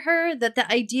foreign to her that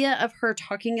the idea of her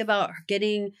talking about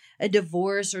getting a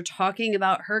divorce or talking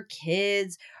about her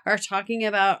kids or talking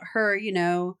about her,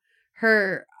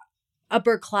 her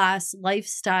upper class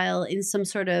lifestyle in some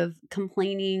sort of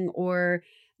complaining or,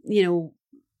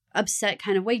 upset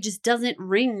kind of way just doesn't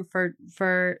ring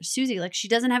for Susie. Like, she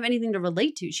doesn't have anything to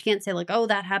relate to. She can't say like, oh,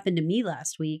 that happened to me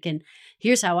last week and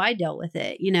here's how I dealt with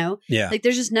it, Yeah. Like,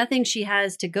 there's just nothing she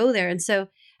has to go there. And so,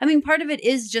 I mean, part of it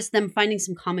is just them finding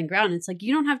some common ground. It's like,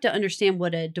 you don't have to understand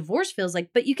what a divorce feels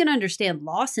like, but you can understand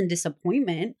loss and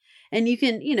disappointment. And you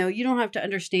can, you don't have to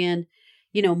understand,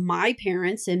 my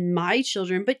parents and my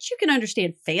children, but you can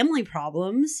understand family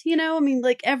problems, I mean,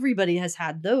 like, everybody has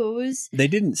had those. They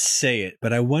didn't say it,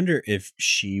 but I wonder if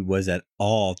she was at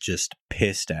all just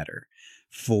pissed at her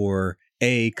for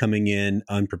A, coming in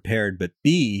unprepared, but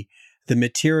B, the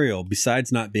material,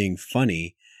 besides not being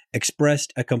funny,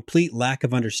 expressed a complete lack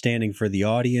of understanding for the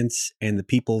audience and the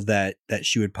people that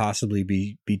she would possibly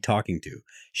be talking to.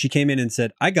 She came in and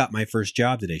said, I got my first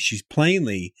job today. She's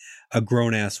plainly a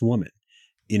grown-ass woman.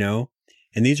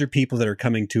 And these are people that are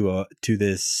coming to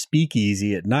this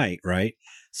speakeasy at night, right?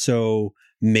 So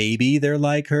maybe they're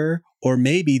like her, or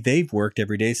maybe they've worked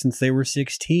every day since they were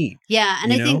 16. Yeah.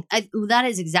 And I think that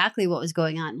is exactly what was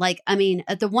going on. Like, I mean,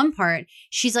 at the one part,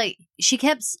 she's like, she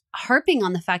kept harping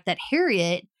on the fact that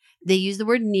Harriet, they use the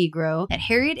word Negro, that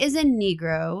Harriet is a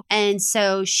Negro. And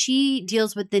so she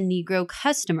deals with the Negro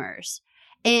customers.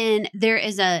 And there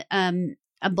is a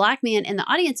Black man in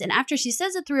the audience. And after she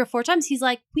says it 3 or 4 times, he's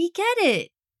like, we get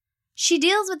it. She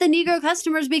deals with the Negro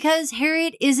customers because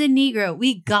Harriet is a Negro.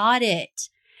 We got it.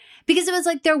 Because it was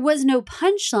like there was no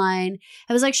punchline.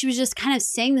 It was like she was just kind of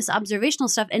saying this observational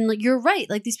stuff. And like, you're right.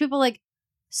 Like, these people are like,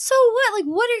 so what? Like,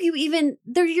 what are you even,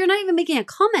 you're not even making a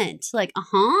comment. Like,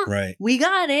 Right. We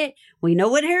got it. We know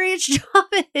what Harriet's job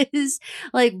is.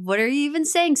 Like, what are you even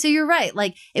saying? So you're right.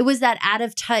 Like, it was that out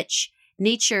of touch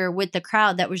nature with the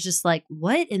crowd that was just like,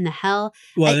 what in the hell?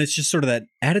 Well, and it's just sort of that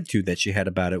attitude that she had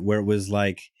about it, where it was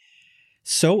like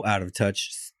so out of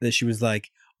touch that she was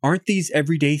like, aren't these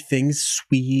everyday things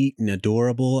sweet and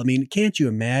adorable? I mean, can't you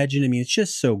imagine? I mean, it's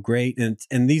just so great.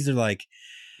 And these are like,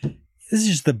 this is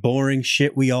just the boring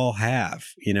shit we all have,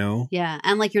 Yeah.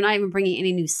 And like, you're not even bringing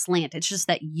any new slant. It's just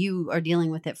that you are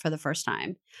dealing with it for the first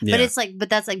time. Yeah. But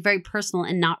that's like very personal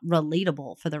and not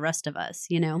relatable for the rest of us,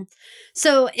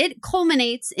 So it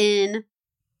culminates in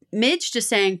Midge just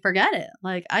saying, forget it.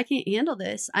 Like, I can't handle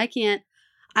this.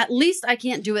 At least I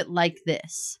can't do it like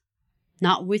this.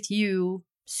 Not with you,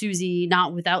 Susie,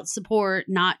 not without support,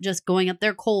 not just going up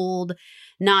there cold,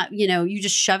 not, you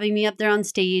just shoving me up there on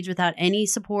stage without any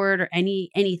support or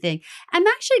anything. I'm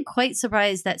actually quite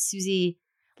surprised that Susie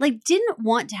didn't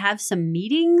want to have some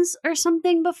meetings or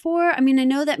something before. I mean, I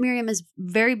know that Miriam is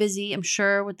very busy, I'm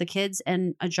sure, with the kids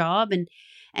and a job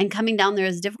and coming down there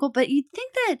is difficult, but you'd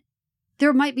think that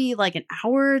there might be like an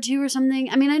hour or 2 or something.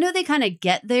 I mean, I know they kind of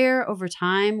get there over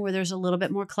time where there's a little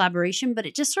bit more collaboration, but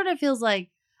it just sort of feels like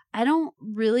I don't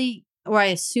really, or I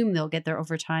assume they'll get there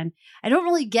over time. I don't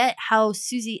really get how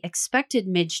Susie expected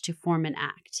Midge to form an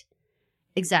act.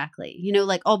 Exactly.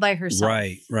 Like all by herself.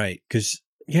 Right. Because,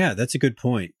 yeah, that's a good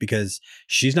point, because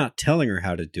she's not telling her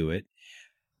how to do it.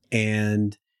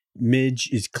 And Midge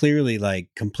is clearly like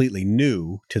completely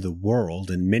new to the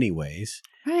world in many ways.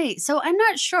 Right. So I'm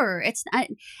not sure.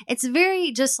 It's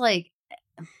very just like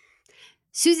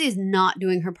Susie is not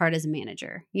doing her part as a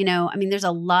manager. I mean, there's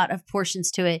a lot of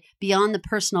portions to it beyond the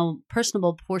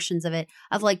personable portions of it,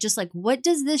 of like, just like, what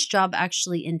does this job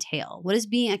actually entail? What is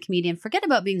being a comedian? Forget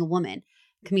about being a woman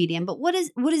comedian, but what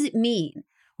does it mean?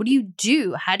 What do you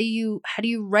do? How do you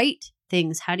write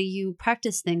things? How do you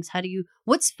practice things?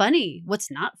 What's funny?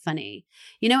 What's not funny?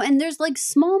 And there's like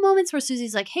small moments where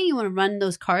Susie's like, hey, you want to run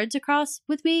those cards across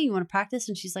with me? You want to practice?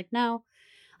 And she's like, no,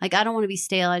 like, I don't want to be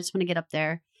stale. I just want to get up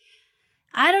there.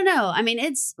 I don't know. I mean,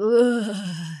 it's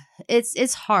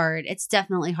hard. It's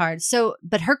definitely hard. So,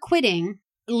 but her quitting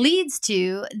leads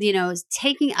to,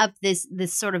 taking up this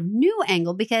sort of new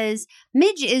angle, because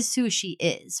Midge is who she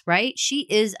is, right? She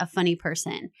is a funny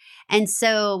person. And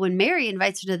so when Mary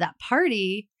invites her to that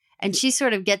party and she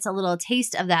sort of gets a little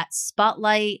taste of that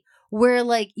spotlight where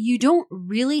like, you don't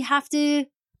really have to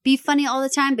be funny all the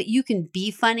time, but you can be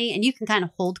funny and you can kind of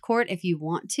hold court if you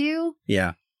want to.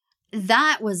 Yeah.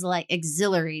 That was like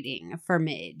exhilarating for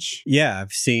Midge. Yeah,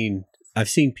 I've seen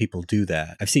people do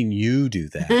that. I've seen you do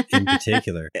that in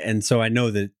particular. And so I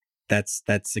know that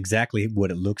that's exactly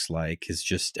what it looks like, is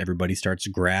just everybody starts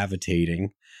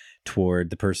gravitating toward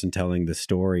the person telling the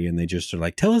story, and they just are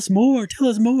like, tell us more.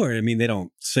 I mean, they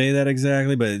don't say that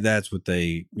exactly, but that's what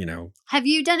they, Have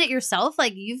you done it yourself?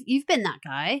 Like you've been that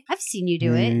guy. I've seen you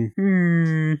do it.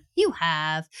 Mm-hmm. You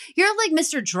have. You're like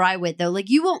Mr. Drywit though. Like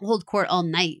you won't hold court all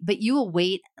night, but you will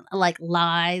wait, like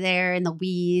lie there in the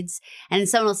weeds, and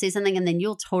someone will say something, and then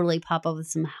you'll totally pop up with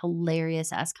some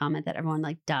hilarious ass comment that everyone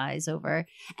like dies over.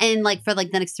 And like for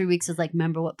like the next 3 weeks is like,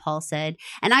 remember what Paul said?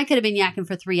 And I could have been yakking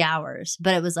for 3 hours,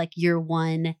 but it was like your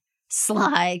one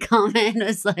sly comment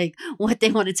was like what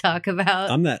they want to talk about.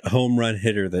 I'm that home run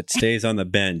hitter that stays on the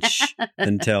bench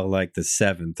until like the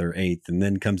 7th or 8th, and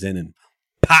then comes in and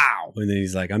pow, and then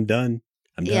he's like, I'm done.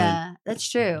 Yeah, that's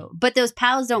true. But those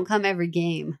pals don't come every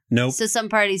game. Nope. So some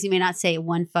parties you may not say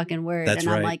one fucking word. That's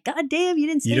and I'm right. like, God damn, you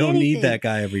didn't say anything. You don't need that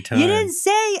guy every time. You didn't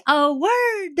say a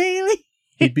word, Daly.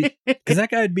 He'd be, because that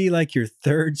guy would be like your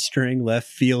third string left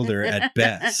fielder at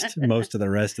best most of the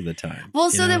rest of the time.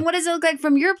 Well, so then what does it look like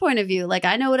from your point of view? Like,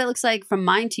 I know what it looks like from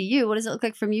mine to you. What does it look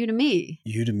like from you to me?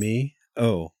 You to me?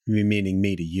 Oh, you meaning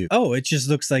me to you? Oh, it just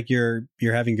looks like you're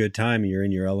having a good time. You're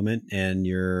in your element, and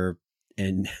you're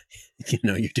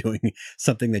doing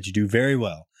something that you do very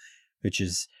well, which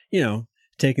is,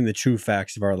 taking the true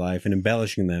facts of our life and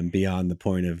embellishing them beyond the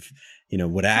point of,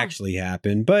 what actually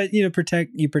happened. But, you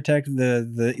protect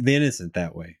the innocent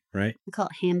that way, right? We call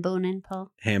it ham boning,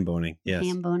 Paul. Ham boning, yes.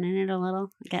 Ham boning it a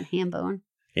little. I got ham bone.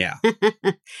 Yeah.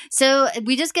 So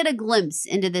we just get a glimpse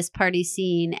into this party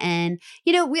scene. And,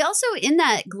 we also in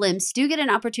that glimpse do get an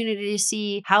opportunity to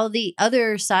see how the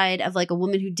other side of like a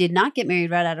woman who did not get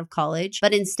married right out of college,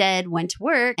 but instead went to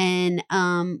work. And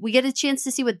we get a chance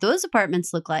to see what those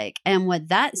apartments look like and what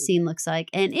that scene looks like.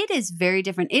 And it is very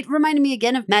different. It reminded me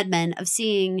again of Mad Men, of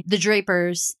seeing the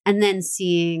Drapers and then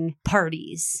seeing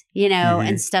parties,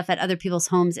 and stuff at other people's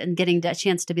homes and getting that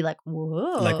chance to be like,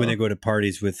 whoa. Like when they go to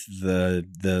parties with the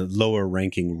lower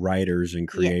ranking writers and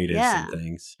creatives and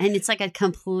things. And it's like a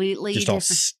completely just all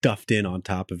stuffed in on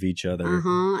top of each other.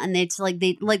 And it's like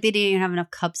they didn't even have enough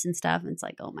cups and stuff. And it's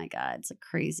like, oh my God, it's like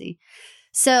crazy.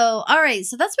 So, all right.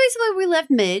 So that's basically where we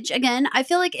left Midge. Again, I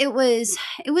feel like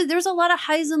there's a lot of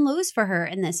highs and lows for her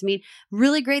in this. I mean,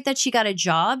 really great that she got a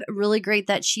job, really great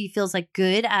that she feels like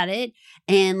good at it.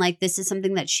 And like, this is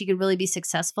something that she could really be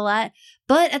successful at.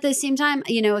 But at the same time,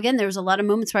 again, there was a lot of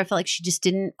moments where I felt like she just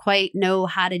didn't quite know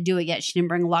how to do it yet. She didn't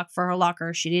bring a lock for her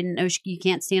locker. She didn't know you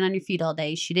can't stand on your feet all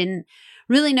day. She didn't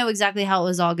really know exactly how it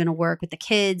was all going to work with the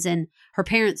kids. And her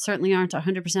parents certainly aren't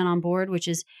 100% on board, which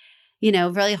is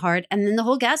really hard. And then the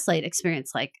whole gaslight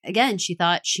experience, like, again, she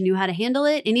thought she knew how to handle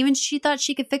it. And even she thought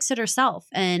she could fix it herself.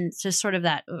 And it's just sort of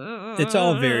that. It's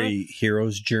all very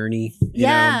hero's journey.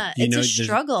 It's a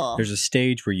struggle. There's a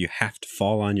stage where you have to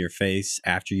fall on your face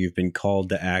after you've been called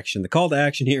to action. The call to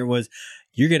action here was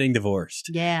you're getting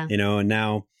divorced. Yeah. And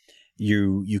now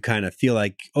you kind of feel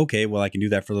like, okay, well, I can do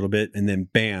that for a little bit. And then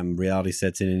bam, reality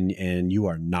sets in and you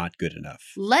are not good enough.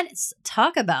 Let's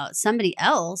talk about somebody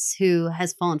else who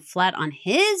has fallen flat on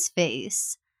his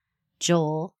face.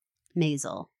 Joel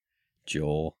Maisel.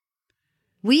 Joel.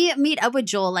 We meet up with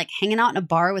Joel, like hanging out in a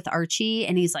bar with Archie,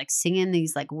 and he's like singing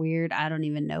these like weird, I don't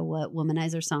even know what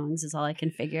womanizer songs is all I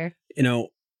can figure.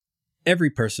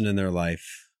 Every person in their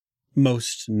life,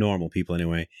 most normal people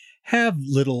anyway, have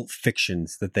little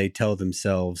fictions that they tell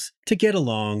themselves to get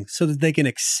along so that they can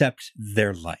accept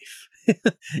their life.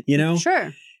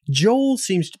 Sure. Joel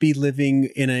seems to be living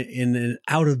in an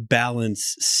out of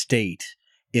balance state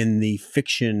in the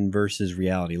fiction versus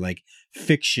reality. Like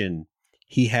fiction,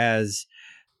 he has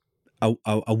a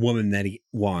woman that he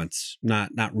wants, not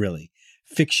really.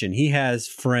 Fiction, he has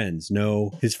friends.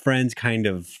 No, his friends kind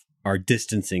of are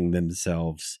distancing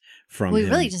themselves from him. He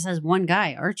really just has one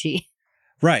guy, Archie.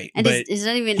 Right. And but does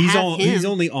not even he's have him. He's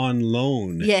only on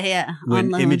loan. Yeah. When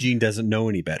on loan. Imogene doesn't know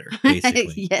any better,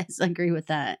 basically. Yes, I agree with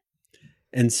that.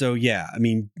 And so,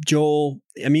 Joel,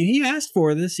 he asked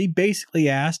for this. He basically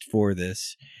asked for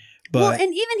this. But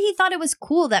and even he thought it was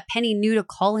cool that Penny knew to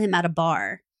call him at a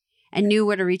bar and knew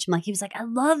where to reach him. Like, he was like, I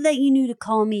love that you knew to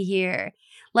call me here.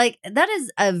 Like, that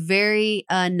is a very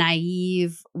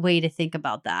naive way to think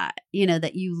about that.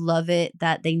 That you love it,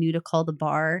 that they knew to call the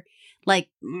bar. Like,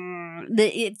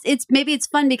 it's maybe it's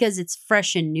fun because it's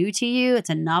fresh and new to you.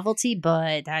 It's a novelty,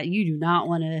 but you do not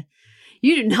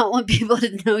want people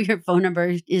to know your phone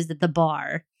number is at the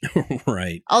bar.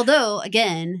 Right. Although,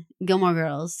 again, Gilmore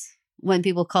Girls, when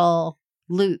people call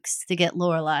Luke's to get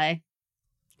Lorelai,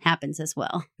 happens as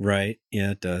well. Right. Yeah,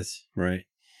 it does. Right.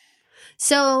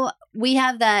 So we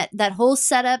have that whole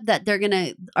setup that they're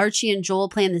Archie and Joel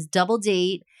plan this double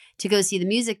date to go see the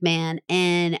Music Man.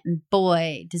 And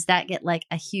boy, does that get like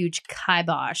a huge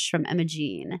kibosh from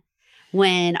Imogene.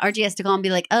 when Archie has to call and be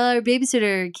like, oh, our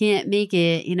babysitter can't make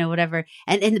it, you know, whatever.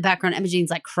 And in the background,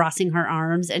 Imogene's like crossing her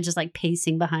arms and just like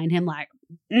pacing behind him like,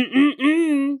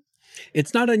 mm-mm-mm.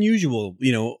 It's not unusual,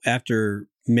 you know, after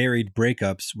married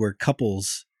breakups where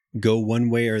couples go one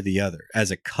way or the other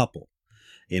as a couple,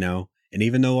 you know, and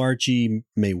even though Archie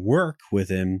may work with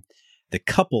him, the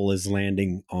couple is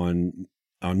landing on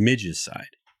Midge's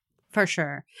side. For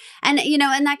sure. And, you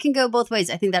know, and that can go both ways.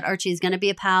 I think that Archie is going to be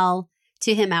a pal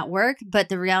to him at work, but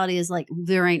the reality is like,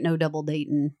 there ain't no double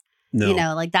dating. No. You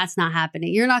know, like that's not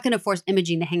happening. You're not going to force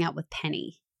Imogen to hang out with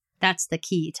Penny. That's the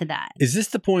key to that. Is this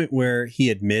the point where he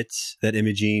admits that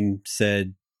Imogen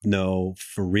said no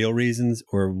for real reasons,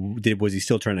 or was he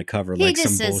still trying to cover He like just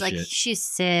some says bullshit? like she's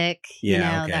sick, Yeah, you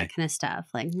know, okay. that kind of stuff.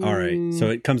 Like, All right, so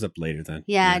it comes up later then.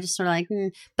 yeah, just sort of like,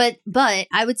 but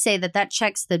I would say that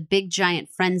checks the big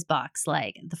giant friends box.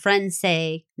 Like the friends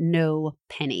say no,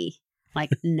 Penny.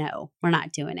 Like no, we're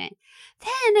not doing it.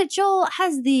 Then Joel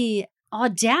has the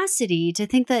audacity to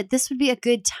think that this would be a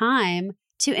good time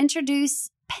to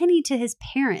introduce Penny to his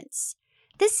parents.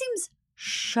 This seems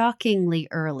shockingly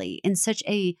early in such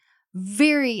a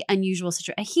very unusual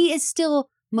situation. He is still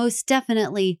most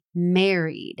definitely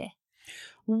married.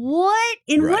 What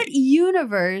in Right. what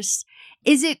universe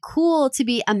is it cool to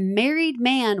be a married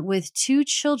man with 2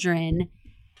 children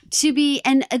to be,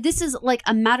 and this is like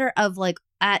a matter of like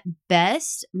at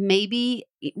best, maybe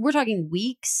we're talking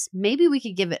weeks, maybe we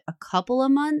could give it a couple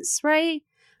of months, right?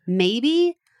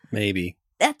 Maybe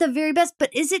at the very best,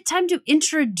 but is it time to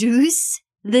introduce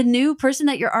the new person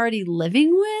that you're already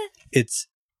living with? It's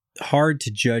hard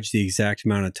to judge the exact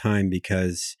amount of time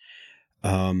because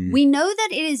We know that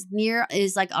it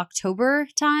is like October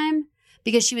time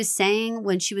because she was saying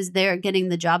when she was there getting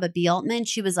the job at B. Altman,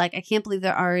 she was like, I can't believe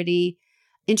they're already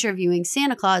interviewing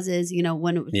Santa Clauses, you know,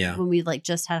 when we like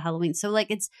just had Halloween. So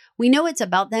like we know it's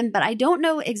about them, but I don't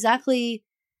know exactly.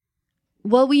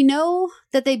 Well, we know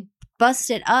that they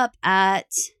busted up at,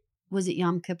 was it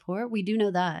Yom Kippur? We do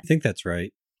know that. I think that's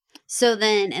right. So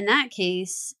then in that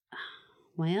case,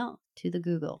 well, to the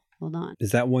Google. Hold on.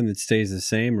 Is that one that stays the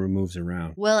same or moves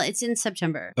around? Well, it's in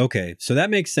September. Okay, so that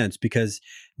makes sense because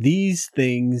these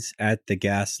things at the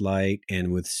Gaslight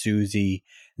and with Susie,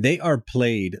 they are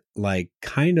played like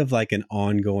kind of like an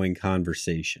ongoing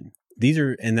conversation.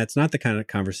 And that's not the kind of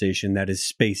conversation that is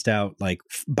spaced out like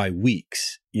by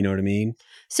weeks. You know what I mean?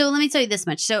 So let me tell you this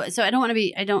much. So I don't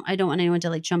want anyone to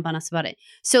like jump on us about it.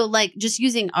 So like just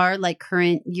using our like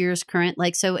current,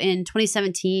 like, so in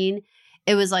 2017,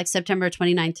 it was like September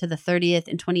 29th to the 30th.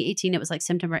 In 2018, it was like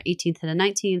September 18th to the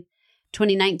 19th.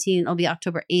 2019, it'll be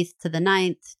October 8th to the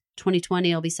 9th. 2020,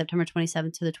 it'll be September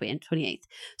 27th to the 28th.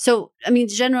 So, I mean,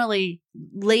 generally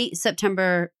late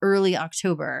September, early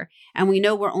October. And we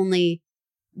know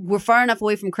we're far enough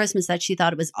away from Christmas that she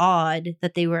thought it was odd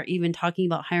that they were even talking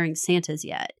about hiring Santas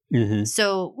yet. Mm-hmm.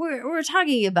 So we're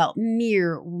talking about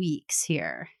mere weeks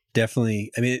here. Definitely.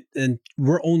 I mean, and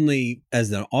we're only, as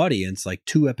an audience, like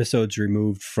 2 episodes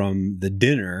removed from the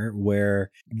dinner where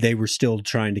they were still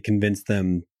trying to convince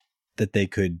them that they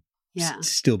could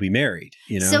still be married,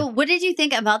 you know? So what did you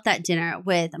think about that dinner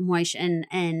with Moish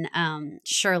and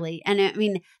Shirley? And I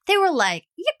mean, they were like,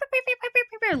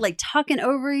 like talking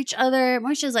over each other.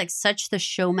 Moish is like such the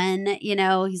showman, you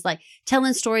know? He's like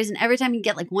telling stories, and every time he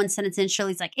get like one sentence in,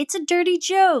 Shirley's like, it's a dirty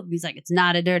joke. He's like, it's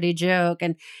not a dirty joke.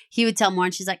 And he would tell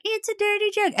Moish, she's like, it's a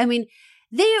dirty joke. I mean,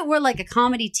 they were like a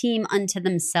comedy team unto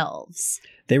themselves.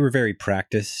 They were very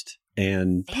practiced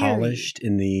and polished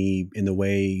in the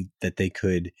way that they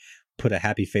could put a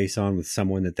happy face on with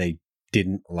someone that they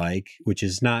didn't like, which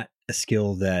is not a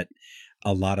skill that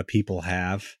a lot of people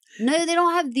have. No, they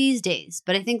don't have these days,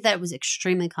 but I think that was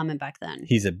extremely common back then.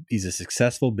 He's a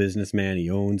successful businessman.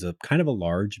 He owns a kind of a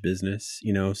large business,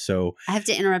 you know, so. I have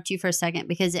to interrupt you for a second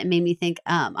because it made me think,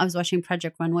 I was watching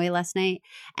Project Runway last night,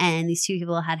 and these 2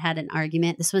 people had an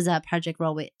argument. This was a Project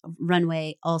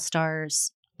Runway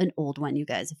All-Stars, an old one, you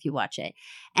guys, if you watch it.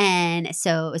 And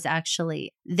so it was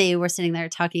actually, they were sitting there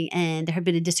talking, and there had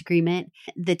been a disagreement.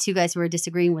 The 2 guys who were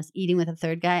disagreeing was eating with a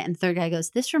third guy, and the third guy goes,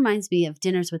 this reminds me of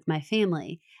dinners with my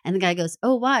family. And the guy goes,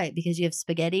 oh, why? Because you have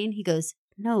spaghetti? And he goes,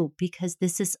 no, because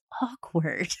this is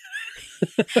awkward.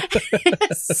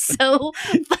 So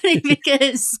funny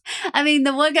because, I mean,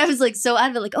 the one guy was like so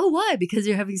out of it, like, oh, why? Because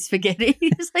you're having spaghetti?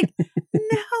 He was like,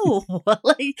 no.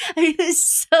 Like, I mean,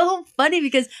 it's so funny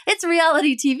because it's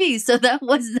reality TV. So that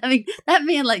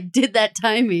man like did that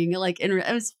timing, like, and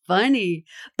it was funny.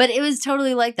 But it was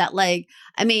totally like that. Like,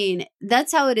 I mean,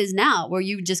 that's how it is now, where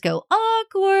you just go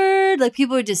awkward. Like,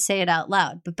 people would just say it out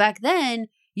loud. But back then,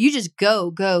 you just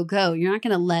go. You're not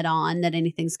going to let on that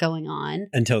anything's going on.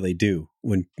 Until they do.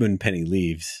 when Penny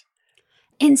leaves.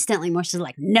 Instantly, Morse is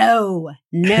like, no.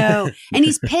 And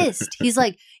he's pissed. He's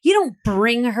like, you don't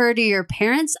bring her to your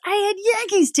parents. I had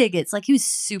Yankees tickets. Like, he was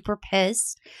super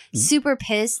pissed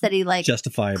that he like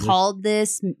Justifiably called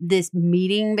this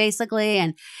meeting basically.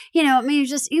 And, you know, I mean,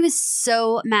 he was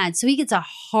so mad. So he gets a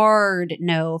hard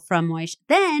no from Moish.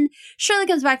 Then Shirley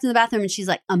comes back to the bathroom and she's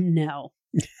like, no.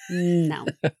 No.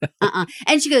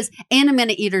 And she goes, and I'm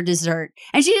gonna eat her dessert.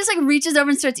 And she just like reaches over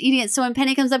and starts eating it. So when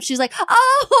Penny comes up, she's like,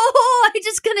 oh, I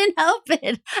just couldn't help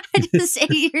it. I just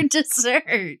ate your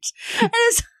dessert. And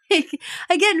it's like,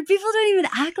 again, people don't even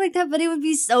act like that, but it would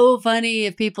be so funny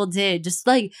if people did. Just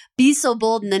like be so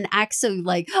bold and then act so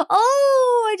like,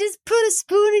 oh, I just put a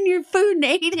spoon in your food and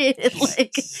ate it.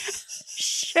 Like,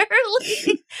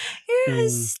 Shirley, you're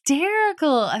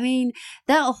hysterical. I mean,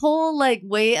 that whole like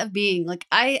way of being, like,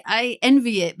 I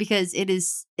envy it because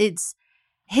it's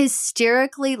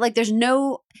hysterically like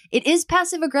it is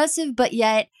passive aggressive, but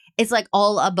yet it's like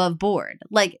all above board.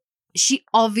 Like, she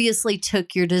obviously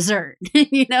took your dessert,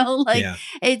 you know, like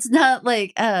it's not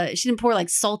like she didn't pour like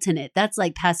salt in it. That's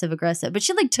like passive aggressive, but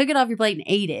she like took it off your plate and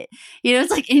ate it. You know,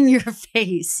 it's like in your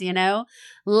face, you know,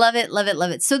 love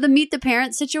it. So the meet the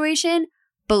parents situation,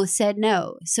 both said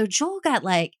no. So Joel got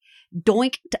like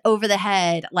doinked over the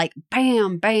head, like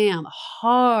bam, bam,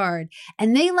 hard.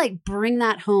 And they like bring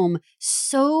that home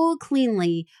so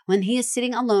cleanly when he is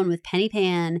sitting alone with Penny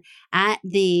Pan at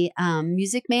the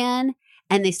Music Man.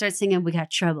 And they start singing, we got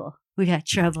trouble. We got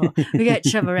trouble. We got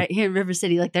trouble right here in River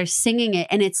City. Like, they're singing it.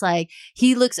 And it's like,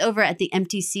 he looks over at the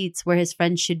empty seats where his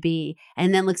friends should be.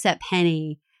 And then looks at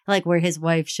Penny, like where his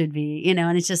wife should be, you know,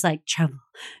 and it's just like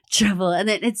trouble. And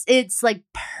then it's like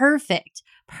perfect.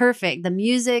 The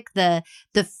music, the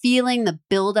feeling, the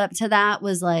build up to that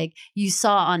was like, you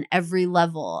saw on every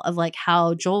level of like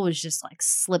how Joel was just like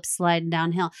sliding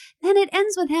downhill. Then it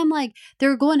ends with him like,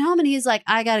 they're going home and he's like,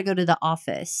 I got to go to the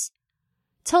office.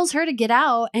 Tells her to get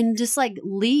out and just like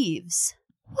leaves.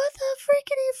 What the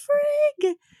frickety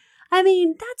frig? I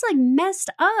mean, that's like messed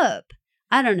up.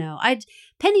 I don't know.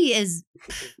 Penny is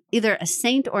either a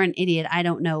saint or an idiot. I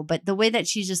don't know. But the way that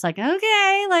she's just like,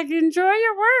 okay, like, enjoy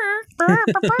your work. Burr,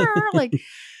 burr, burr. Like,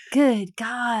 good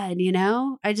God, you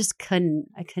know? I just couldn't.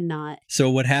 I could not. So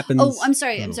what happens? Oh, I'm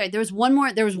sorry. There was one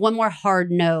more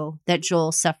hard no that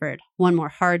Joel suffered. One more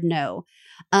hard no.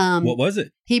 What was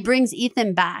it? He brings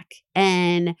Ethan back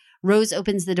and Rose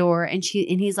opens the door and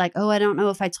he's like, oh, I don't know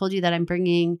if I told you that I'm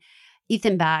bringing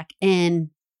Ethan back. And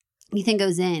Ethan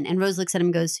goes in and Rose looks at him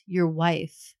and goes, your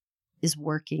wife is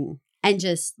working, and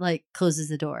just like closes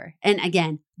the door. And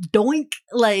again, doink,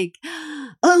 like,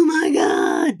 oh my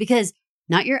God, because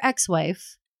not your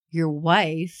ex-wife, your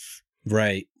wife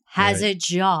has a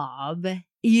job.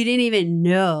 You didn't even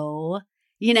know.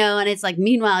 You know, and it's like,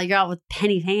 meanwhile, you're out with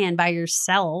Penny Pan by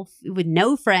yourself with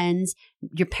no friends.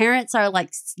 Your parents are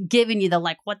like giving you the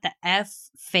like, what the F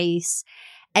face.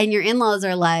 And your in-laws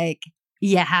are like,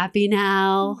 you happy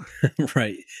now?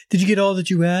 Right. Did you get all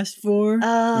that you asked for?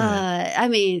 I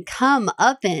mean,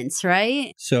 comeuppance,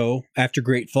 right? So after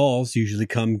great falls usually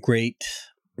come great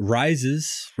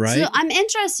rises, right? So I'm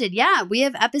interested. Yeah, we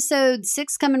have episode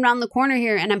 6 coming around the corner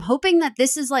here. And I'm hoping that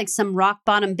this is like some rock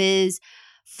bottom biz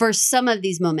for some of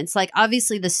these moments. Like,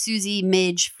 obviously the Susie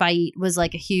Midge fight was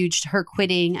like a huge, her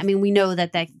quitting. I mean, we know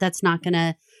that's not going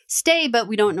to stay, but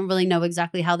we don't really know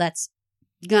exactly how that's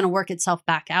going to work itself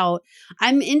back out.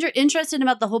 I'm interested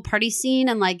about the whole party scene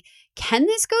and like, can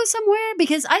this go somewhere?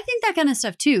 Because I think that kind of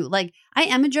stuff too. Like, I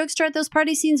am a jokester at those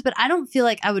party scenes, but I don't feel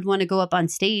like I would want to go up on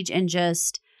stage and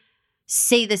just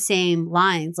say the same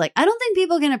lines. Like, I don't think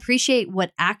people can appreciate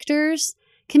what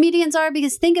comedians are,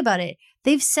 because think about it.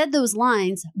 They've said those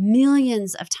lines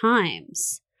millions of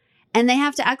times and they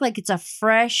have to act like it's a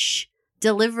fresh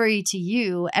delivery to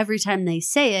you every time they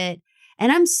say it.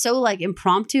 And I'm so like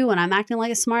impromptu when I'm acting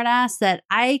like a smartass that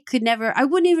I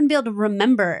wouldn't even be able to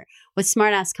remember what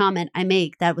smartass comment I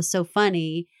make that was so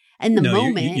funny in the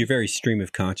moment. You're very stream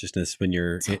of consciousness when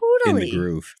you're in the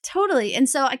groove. Totally. And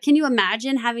so can you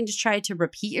imagine having to try to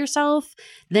repeat yourself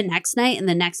the next night and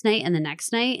the next night and the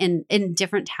next night and in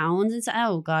different towns? And so,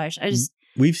 oh gosh,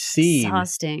 we've seen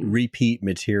exhausting repeat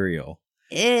material.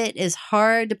 It is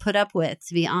hard to put up with,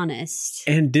 to be honest.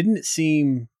 And didn't it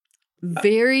seem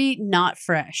very not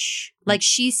fresh? Like,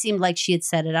 she seemed like she had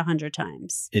said it 100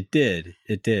 times. It did.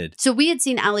 So we had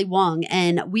seen Ali Wong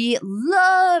and we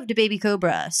loved Baby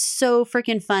Cobra. So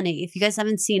freaking funny. If you guys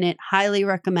haven't seen it, highly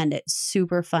recommend it.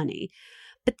 Super funny.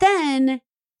 But then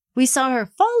we saw her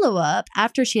follow up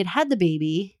after she had the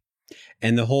baby.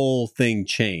 And the whole thing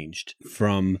changed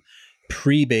from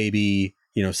pre-baby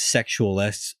sexual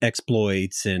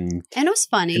exploits and it was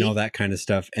funny and all that kind of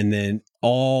stuff. And then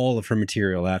all of her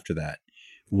material after that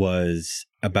was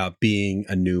about being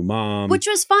a new mom, which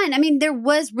was fun. I mean, there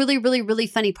was really, really, really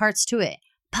funny parts to it.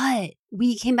 But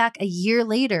we came back a year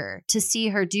later to see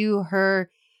her do her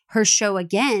show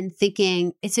again,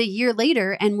 thinking it's a year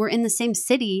later and we're in the same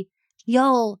city.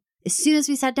 Y'all, as soon as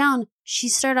we sat down, she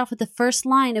started off with the first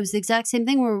line. It was the exact same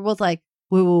thing where we were both like,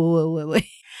 wait.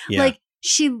 Yeah. Like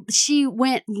she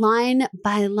went line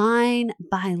by line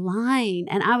by line.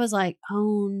 And I was like,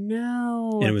 oh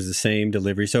no. And it was the same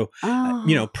delivery. So,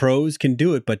 Oh. pros can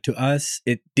do it, but to us,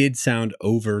 it did sound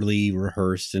overly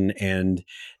rehearsed and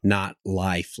not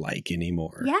lifelike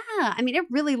anymore. Yeah. I mean, it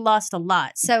really lost a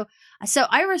lot. So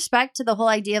I respect the whole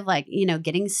idea of like,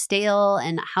 getting stale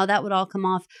and how that would all come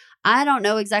off. I don't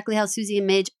know exactly how Susie and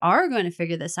Midge are going to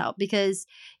figure this out because,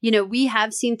 we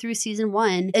have seen through season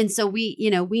 1. And so we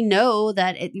know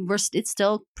that it's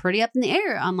still pretty up in the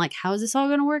air on like, how is this all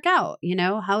going to work out?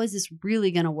 How is this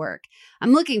really going to work?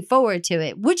 I'm looking forward to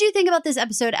it. What do you think about this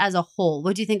episode as a whole?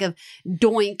 What do you think of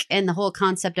Doink and the whole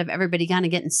concept of everybody kind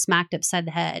of getting smacked upside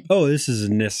the head? Oh, this is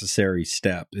a necessary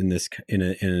step in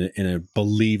a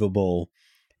believable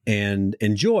and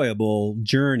enjoyable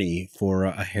journey for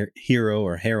a hero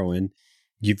or heroine.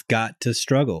 You've got to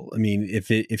struggle. I mean,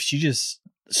 if she just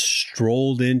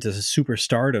strolled into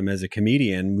superstardom as a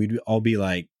comedian, we'd all be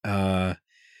like,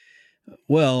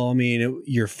 well, I mean,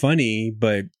 you're funny,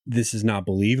 but this is not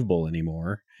believable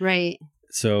anymore. Right.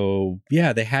 So,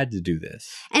 yeah, they had to do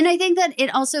this. And I think that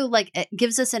it also it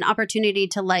gives us an opportunity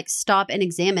to like stop and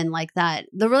examine like that,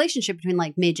 the relationship between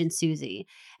like Midge and Susie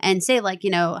and say like,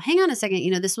 hang on a second,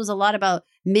 this was a lot about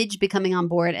Midge becoming on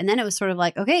board. And then it was sort of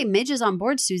like, okay, Midge is on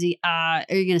board, Susie. Are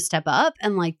you going to step up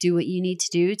and like do what you need to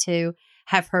do to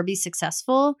have her be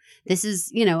successful? This is,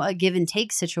 a give and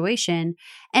take situation.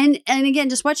 And again,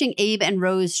 just watching Abe and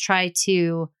Rose try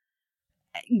to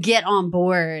get on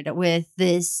board with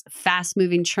this fast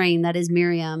moving train that is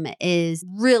Miriam is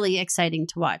really exciting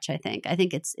to watch. I think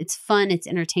it's fun. It's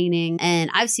entertaining. And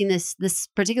I've seen this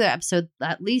particular episode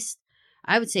at least,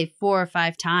 I would say 4 or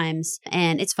 5 times,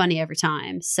 and it's funny every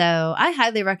time. So I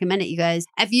highly recommend it, you guys.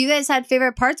 If you guys had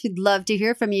favorite parts, we'd love to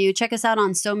hear from you. Check us out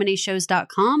on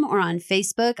SoManyShows.com or on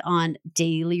Facebook, on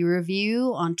Daily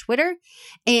Review, on Twitter.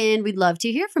 And we'd love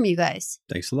to hear from you guys.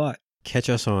 Thanks a lot.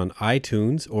 Catch us on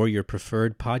iTunes or your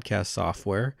preferred podcast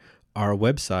software. Our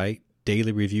website,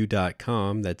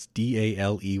 dailyreview.com. That's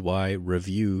DALEY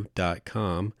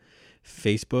review.com.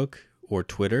 Facebook or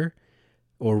Twitter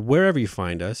or wherever you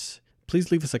find us.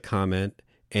 Please leave us a comment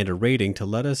and a rating to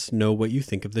let us know what you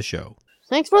think of the show.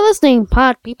 Thanks for listening,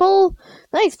 pod people.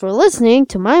 Thanks for listening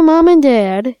to my mom and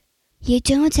dad. You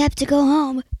don't have to go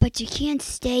home, but you can't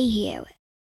stay here.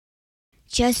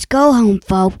 Just go home,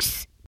 folks.